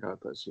kind of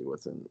forgot that she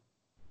wasn't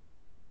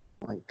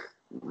like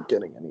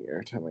getting any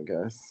airtime. I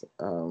guess.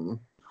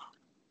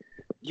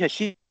 Yeah,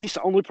 she's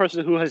the only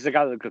person who has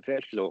got a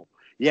confessional.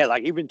 Yeah,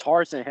 like even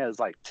Tarzan has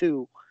like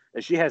two,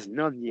 and she has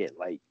none yet.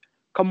 Like,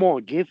 come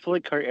on, give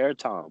Flick her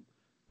airtime.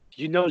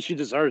 You know she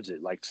deserves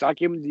it. Like, stop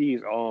giving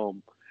these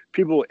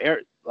people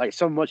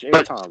so much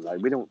airtime.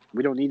 Like, we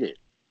don't need it.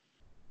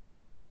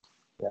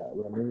 Yeah,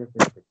 let me look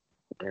at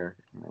there.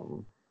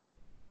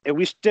 And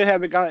we still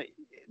haven't got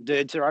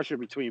the interaction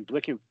between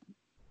Brooke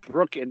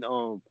and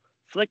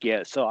Flick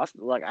yet. So I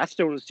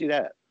still want to see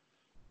that.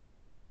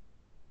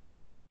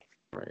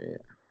 Right.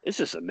 It's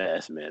just a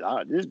mess, man.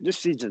 This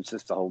season's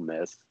just a whole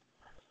mess.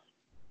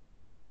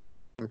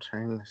 I'm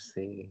trying to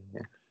see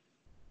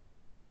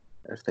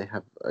if they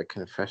have a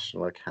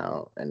confessional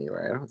account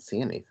anywhere. I don't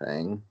see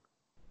anything.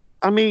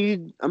 I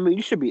mean,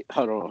 you should be.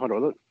 Hold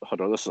on.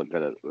 Let's look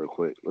at it real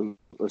quick.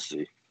 Let's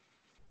see.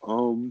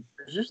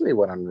 There's usually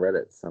one on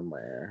Reddit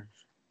somewhere.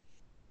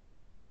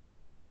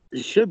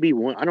 It should be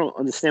one. I don't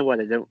understand why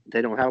they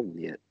don't have one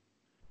yet.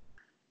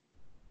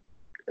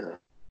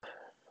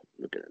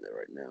 Looking at it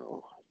right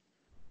now.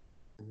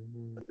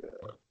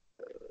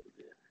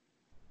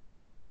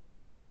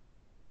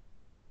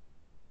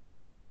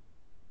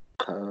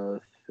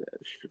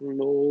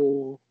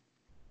 Confessional.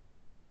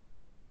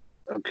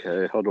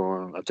 Okay, hold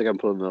on. I think I'm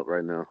pulling it up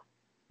right now.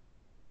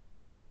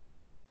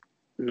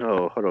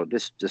 No, hold on.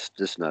 This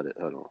not it.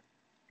 Hold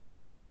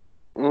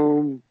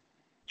on.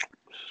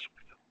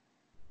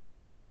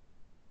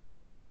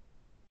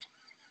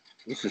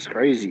 This is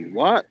crazy.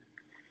 What?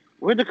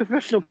 Where the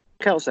confessional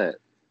counts at?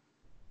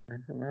 I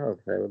don't know.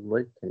 If I would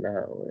like to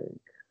know,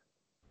 like,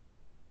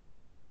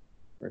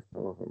 where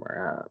some of them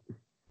are at.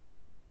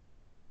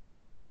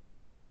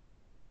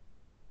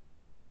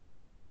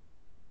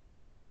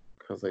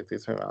 Because like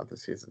these are not the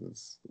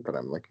seasons that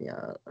I'm looking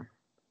at.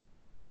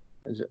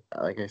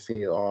 I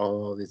see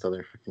all these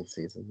other freaking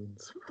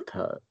seasons with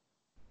that.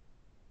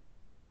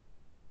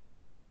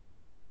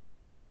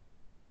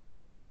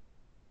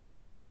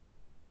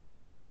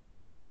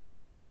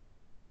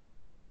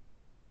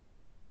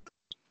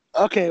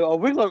 Okay, we'll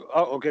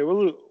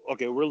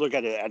look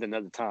at it at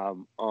another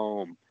time.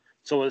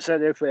 So is that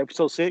there for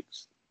episode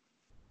 6?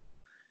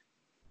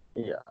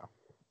 Yeah.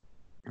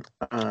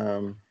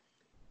 That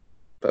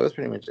was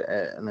pretty much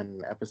it. And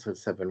then episode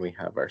 7 we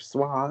have our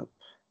swap,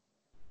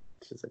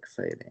 which is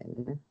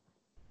exciting.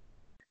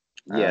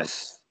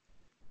 Yes.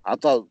 I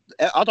thought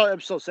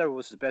episode 7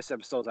 was the best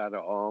episode out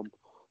of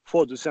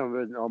 4 to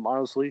 7.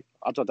 Honestly,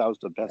 I thought that was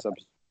the best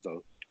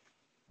episode.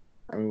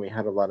 I mean, we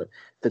had a lot of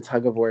the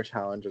tug of war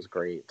challenge was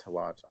great to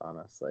watch,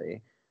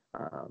 honestly.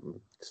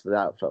 So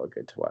that felt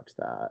good to watch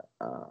that.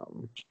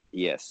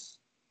 Yes.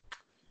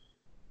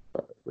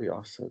 But we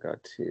also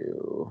got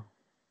to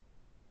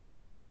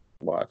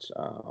watch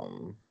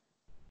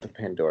the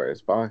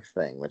Pandora's Box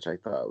thing, which I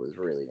thought was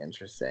really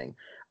interesting.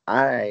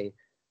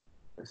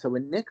 So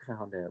when Nick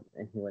found him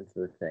and he went to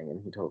the thing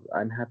and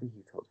I'm happy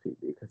he told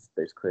Phoebe because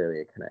there's clearly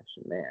a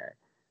connection there.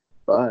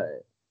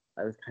 But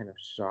I was kind of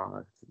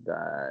shocked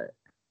that,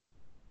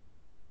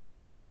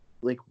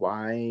 like,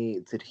 why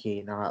did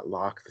he not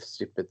lock the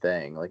stupid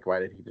thing? Like, why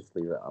did he just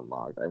leave it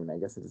unlocked? I mean, I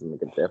guess it doesn't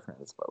make a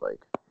difference, but like,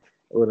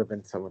 it would have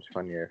been so much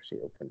funnier if she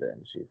opened it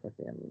and she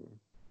fucking.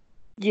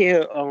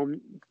 Yeah,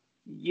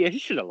 he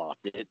should have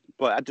locked it,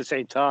 but at the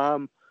same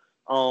time,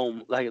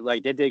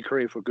 like they did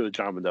create for good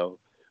drama though,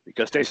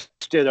 because they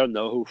still don't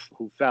know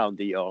who found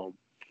the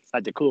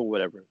like the clue or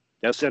whatever.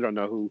 They still don't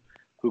know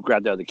who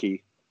grabbed the other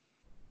key.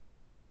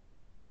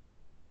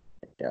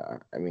 Yeah,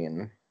 I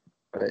mean,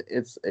 but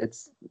it's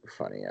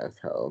funny as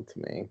hell to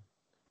me.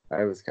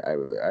 I was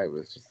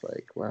just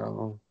like,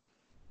 well,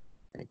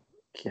 I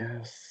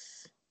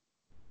guess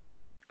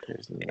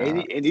there's not.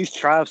 And these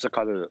tribes are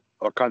kind of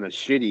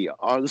shitty,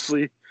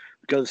 honestly,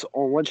 because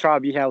on one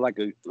tribe you have like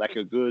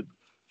a good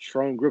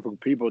strong group of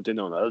people, then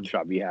on the other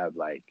tribe you have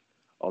like,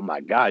 oh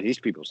my god, these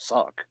people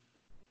suck.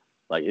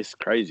 Like, it's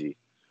crazy.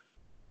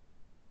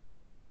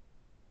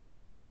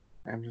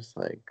 I'm just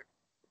like,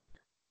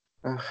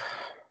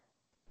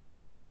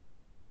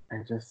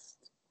 I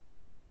just,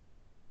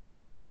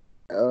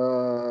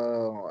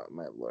 oh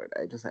my lord,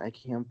 I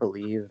can't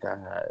believe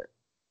that,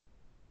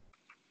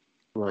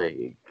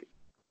 like,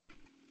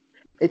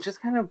 it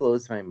just kind of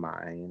blows my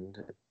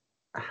mind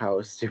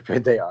how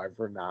stupid they are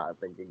for not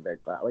thinking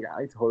that class. Like,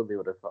 I totally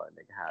would have thought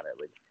Nick had it.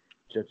 Like,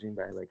 judging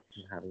by like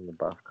him having the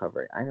buff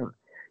covering, I don't.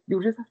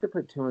 You just have to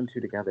put two and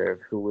two together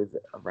of who was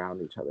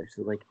around each other.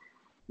 So like,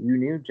 you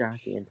knew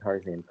Jackie and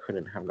Tarzan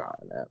couldn't have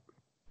gotten it.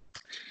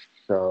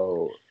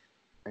 So,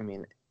 I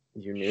mean,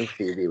 you knew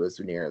Phoebe was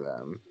near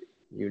them.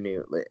 You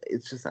knew, like,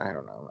 it's just, I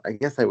don't know. I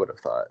guess I would have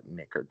thought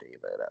Nick or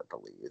David at the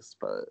least,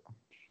 but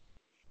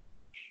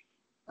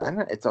I don't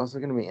know. It's also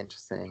going to be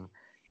interesting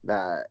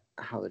that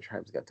how the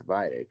tribes got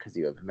divided, because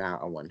you have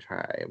Matt on one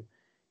tribe,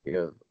 you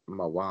have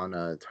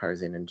Moana,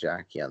 Tarzan, and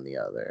Jackie on the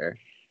other,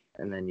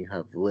 and then you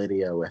have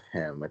Lydia with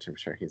him, which I'm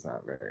sure he's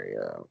not very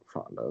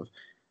fond of.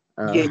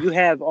 Yeah, you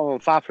have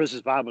 5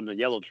 versus 5 on the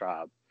Yellow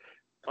Tribe.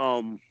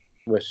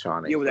 With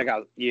Shawnee. Yeah,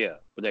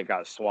 where they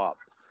got swapped.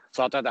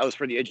 So I thought that was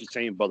pretty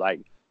interesting. But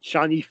like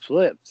Shawnee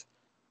flipped,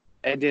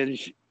 and then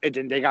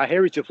they got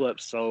Harry to flip.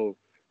 So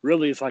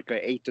really, it's like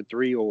a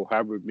 8-3 or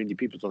however many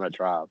people's on that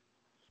tribe.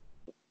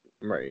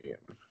 Right.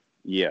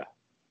 Yeah.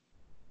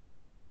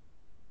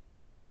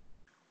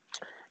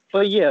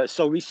 But yeah,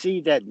 so we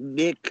see that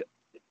Nick.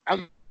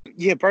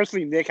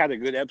 Personally, Nick had a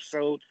good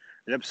episode.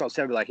 In episode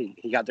 7, like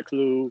he got the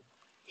clue.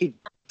 He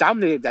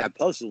dominated that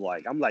puzzle.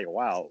 Like I'm like,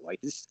 wow,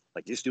 this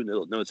dude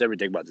knows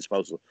everything about this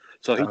puzzle.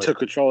 So he took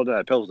control of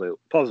that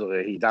puzzle,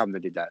 and he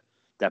dominated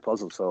that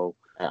puzzle. So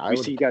we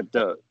see that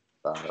that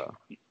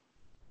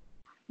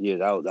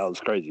was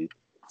crazy.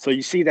 So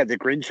you see that the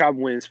green tribe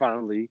wins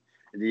finally,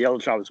 and the yellow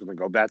tribe is going to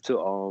go back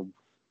to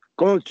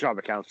go to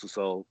tribal council.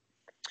 So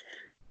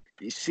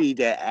you see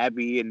that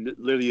Abby and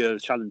Lydia are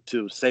trying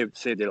to save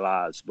their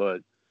lives,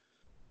 but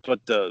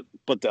the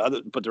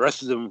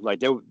rest of them,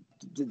 like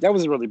that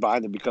wasn't really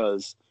behind them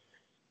because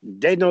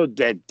they know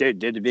that they're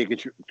the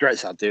biggest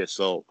threats out there.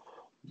 So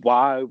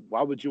why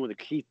would you want to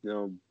keep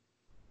them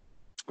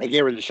and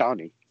get rid of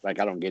Shawnee? Like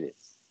I don't get it.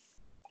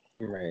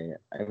 Right.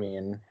 I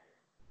mean,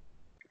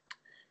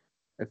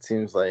 it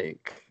seems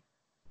like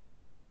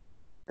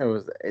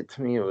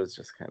to me it was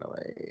just kind of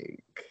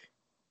like,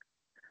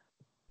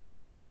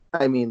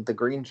 I mean, the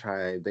green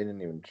tribe, they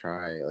didn't even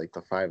try, like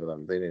the 5 of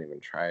them, they didn't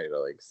even try to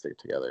like stick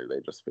together.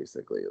 They just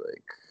basically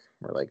like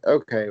were like,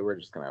 okay, we're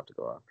just gonna have to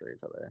go after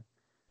each other,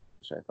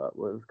 which I thought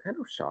was kind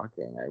of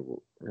shocking. I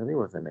really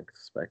wasn't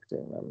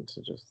expecting them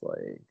to just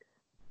like,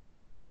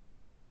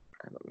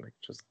 I don't know, like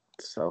just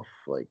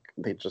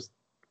they just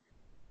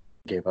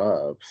gave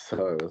up.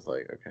 So it was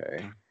like,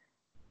 okay.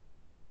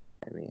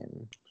 I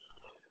mean,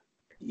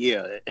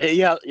 yeah.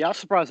 I'm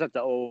surprised that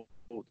the old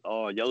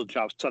yellow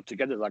tribes stuck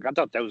together. Like I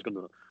thought that was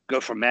gonna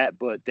go for Matt,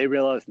 but they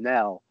realize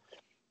now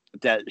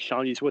that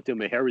Shawnee's with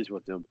them and Harry's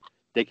with them,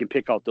 they can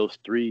pick out those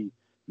 3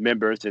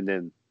 members and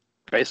then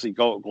basically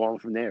go on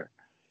from there.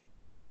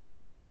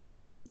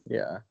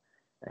 Yeah,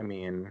 I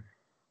mean,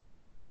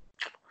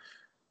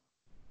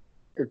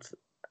 it's.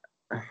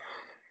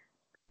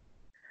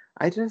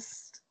 I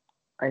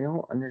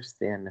don't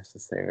understand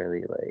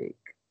necessarily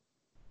like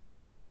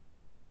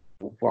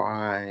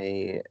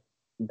why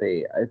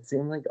it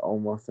seemed like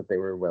almost that they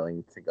were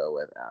willing to go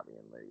with Abby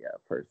and Lydia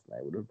at first, and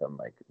I would have been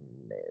like,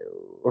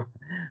 no.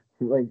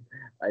 Like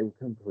I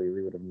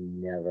completely would have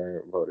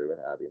never voted with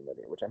Abby and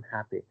Lydia, which I'm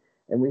happy.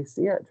 And we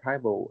see at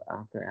Tribal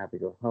after Abby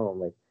goes home,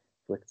 like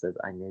Flick says,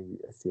 I knew you,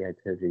 see, I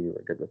told you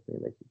were good with me,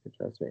 like you could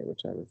trust me,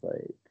 which I was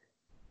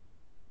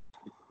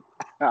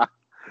like,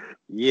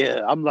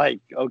 yeah, I'm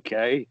like,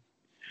 okay,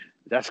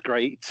 that's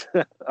great.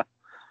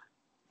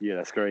 Yeah,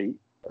 that's great.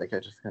 like I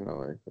just kind of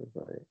like was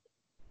like,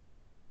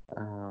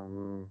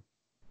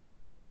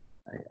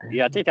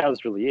 I think that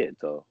was really it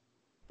though.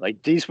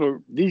 Like these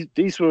were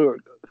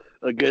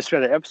a good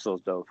set of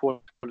episodes though. 4-7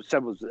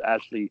 was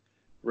actually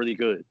really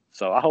good.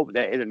 So I hope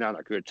that In and Out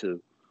are good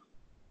too.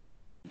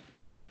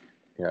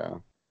 yeah.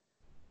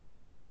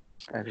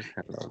 I just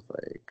kind of was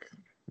like,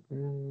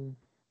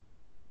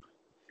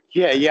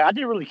 Yeah. I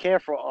didn't really care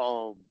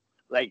for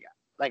like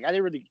I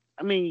didn't really.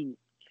 I mean,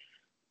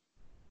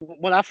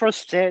 when I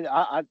first said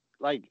I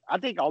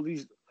think all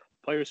these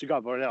players who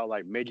got voted out are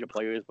like major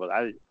players, but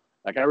I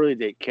really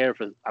didn't care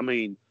for. I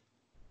mean,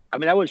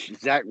 I wish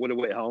Zach would have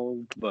went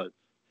home, but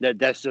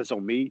that's just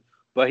on me.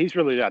 But he's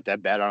really not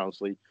that bad,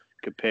 honestly,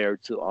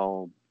 compared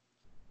to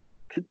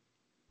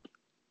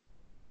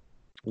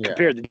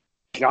compared to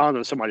John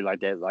or somebody like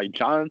that. Like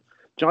John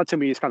to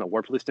me is kind of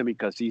worthless to me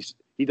because he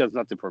does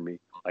nothing for me.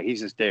 Like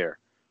he's just there.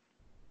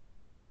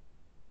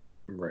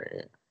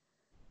 right.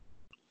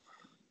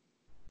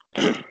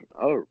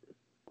 Oh,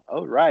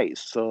 all right.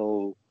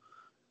 So,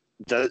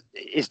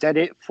 is that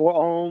it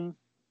for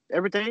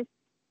everything?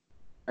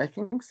 I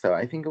think so.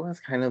 I think it was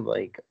kind of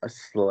like a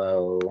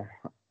slow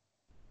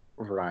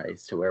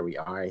rise to where we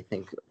are. I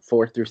think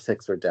 4 through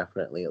 6 were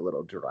definitely a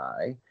little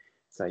dry.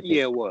 So I think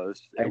It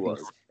was. I think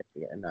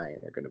 8 and 9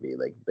 are going to be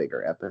like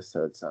bigger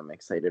episodes. So I'm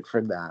excited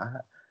for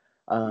that.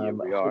 Yeah,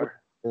 we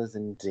are. Who is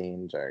in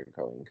danger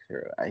going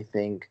through? I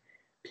think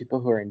people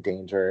who are in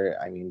danger,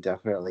 I mean,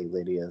 definitely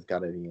Lydia's got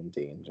to be in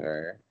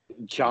danger.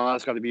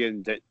 John's got to be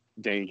in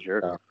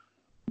danger.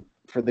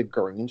 For the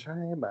Green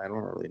tribe, I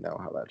don't really know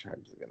how that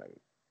tribe is going to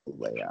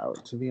lay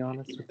out, to be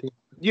honest with you.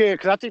 Yeah,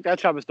 because I think that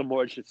tribe is the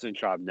more interesting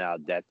tribe now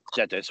that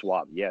they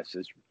swapped. Yes,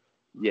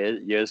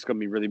 it's gonna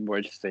be really more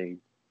interesting.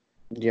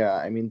 Yeah,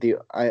 I mean,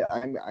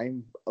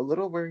 I'm a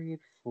little worried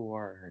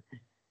for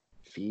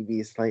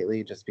Phoebe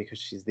slightly, just because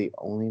she's the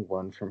only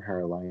one from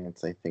her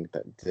alliance, I think,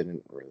 that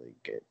didn't really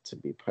get to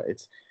be put.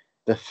 It's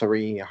the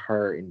three,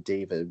 her and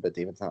David, but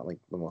David's not like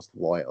the most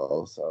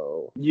loyal,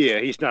 so Yeah,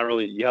 he's not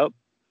really. Yep.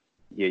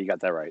 Yeah, you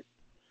got that right.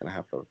 gonna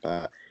have to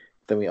that.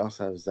 Then we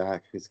also have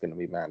Zach, who's gonna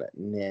be mad at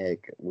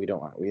Nick. We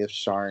have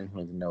Sharn, who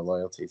has no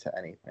loyalty to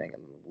anything,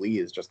 and Lee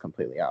is just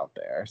completely out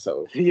there.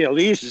 So Yeah,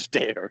 Lee's just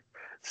there,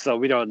 so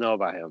we don't know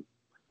about him.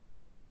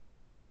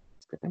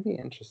 it's gonna be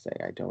interesting.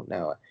 I don't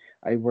know.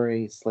 I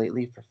worry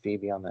slightly for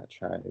Phoebe on that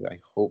tribe.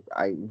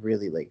 I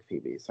really like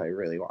Phoebe, so I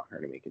really want her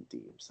to make it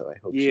deep. So I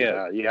hope she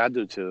does. Yeah, I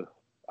do too.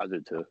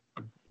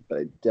 But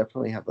I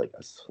definitely have like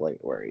a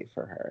slight worry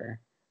for her.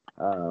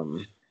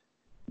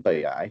 But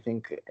yeah, I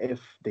think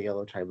if the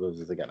Yellow Tribe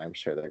loses again, I'm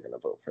sure they're gonna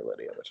vote for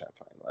Lydia, which I'm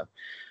fine with.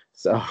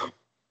 So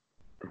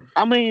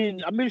I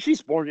mean,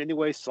 she's born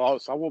anyway, so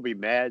I won't be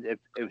mad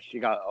if she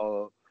got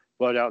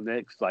voted out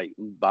next. Like,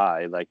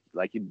 bye,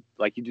 like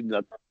you do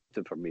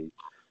nothing for me,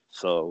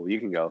 so you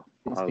can go.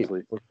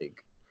 Honestly,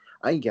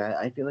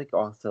 I feel like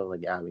also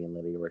like Abby and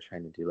Lydia were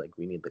trying to do like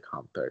we need the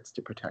comp threats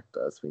to protect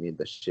us. We need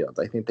the shields.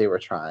 I think they were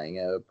trying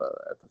it, but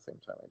at the same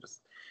time, I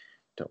just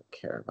don't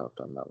care about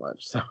them that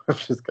much. So I'm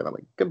just kind of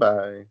like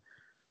goodbye.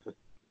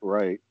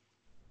 right.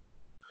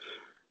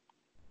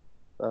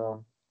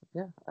 So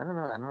yeah, I don't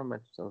know. I don't know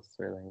much else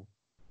really.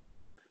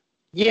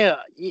 Yeah,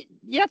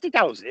 I think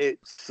that was it.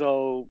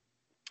 So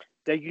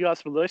thank you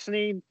guys for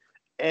listening,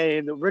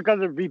 and we're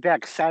gonna be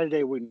back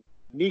Saturday with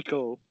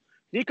Nico.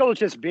 Nico was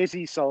just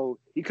busy, so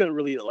he couldn't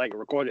really like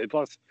record it.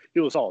 Plus, he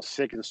was all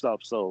sick and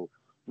stuff, so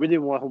we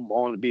didn't want him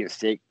on being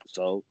sick.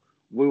 So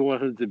we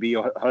want him to be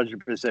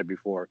 100%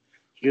 before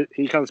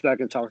he comes back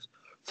and talks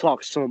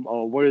some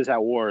What Is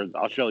That War?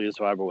 Australia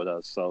Survivor with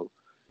us. So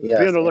be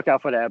on the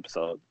lookout for the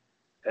episode.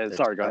 And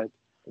sorry, go ahead.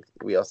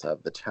 We also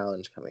have the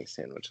challenge coming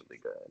soon, which will be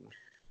good.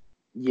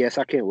 Yes,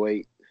 I can't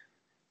wait.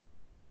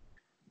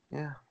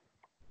 Yeah.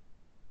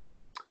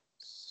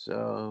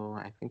 So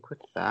I think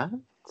with that,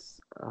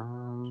 I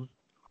don't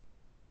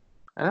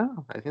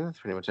know. I think that's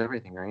pretty much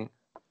everything, right?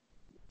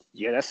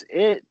 Yeah, that's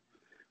it.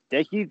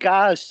 Thank you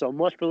guys so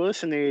much for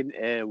listening,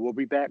 and we'll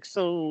be back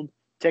soon.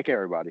 Take care,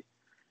 everybody.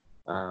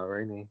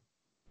 Alrighty.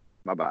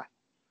 Bye-bye.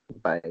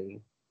 Bye.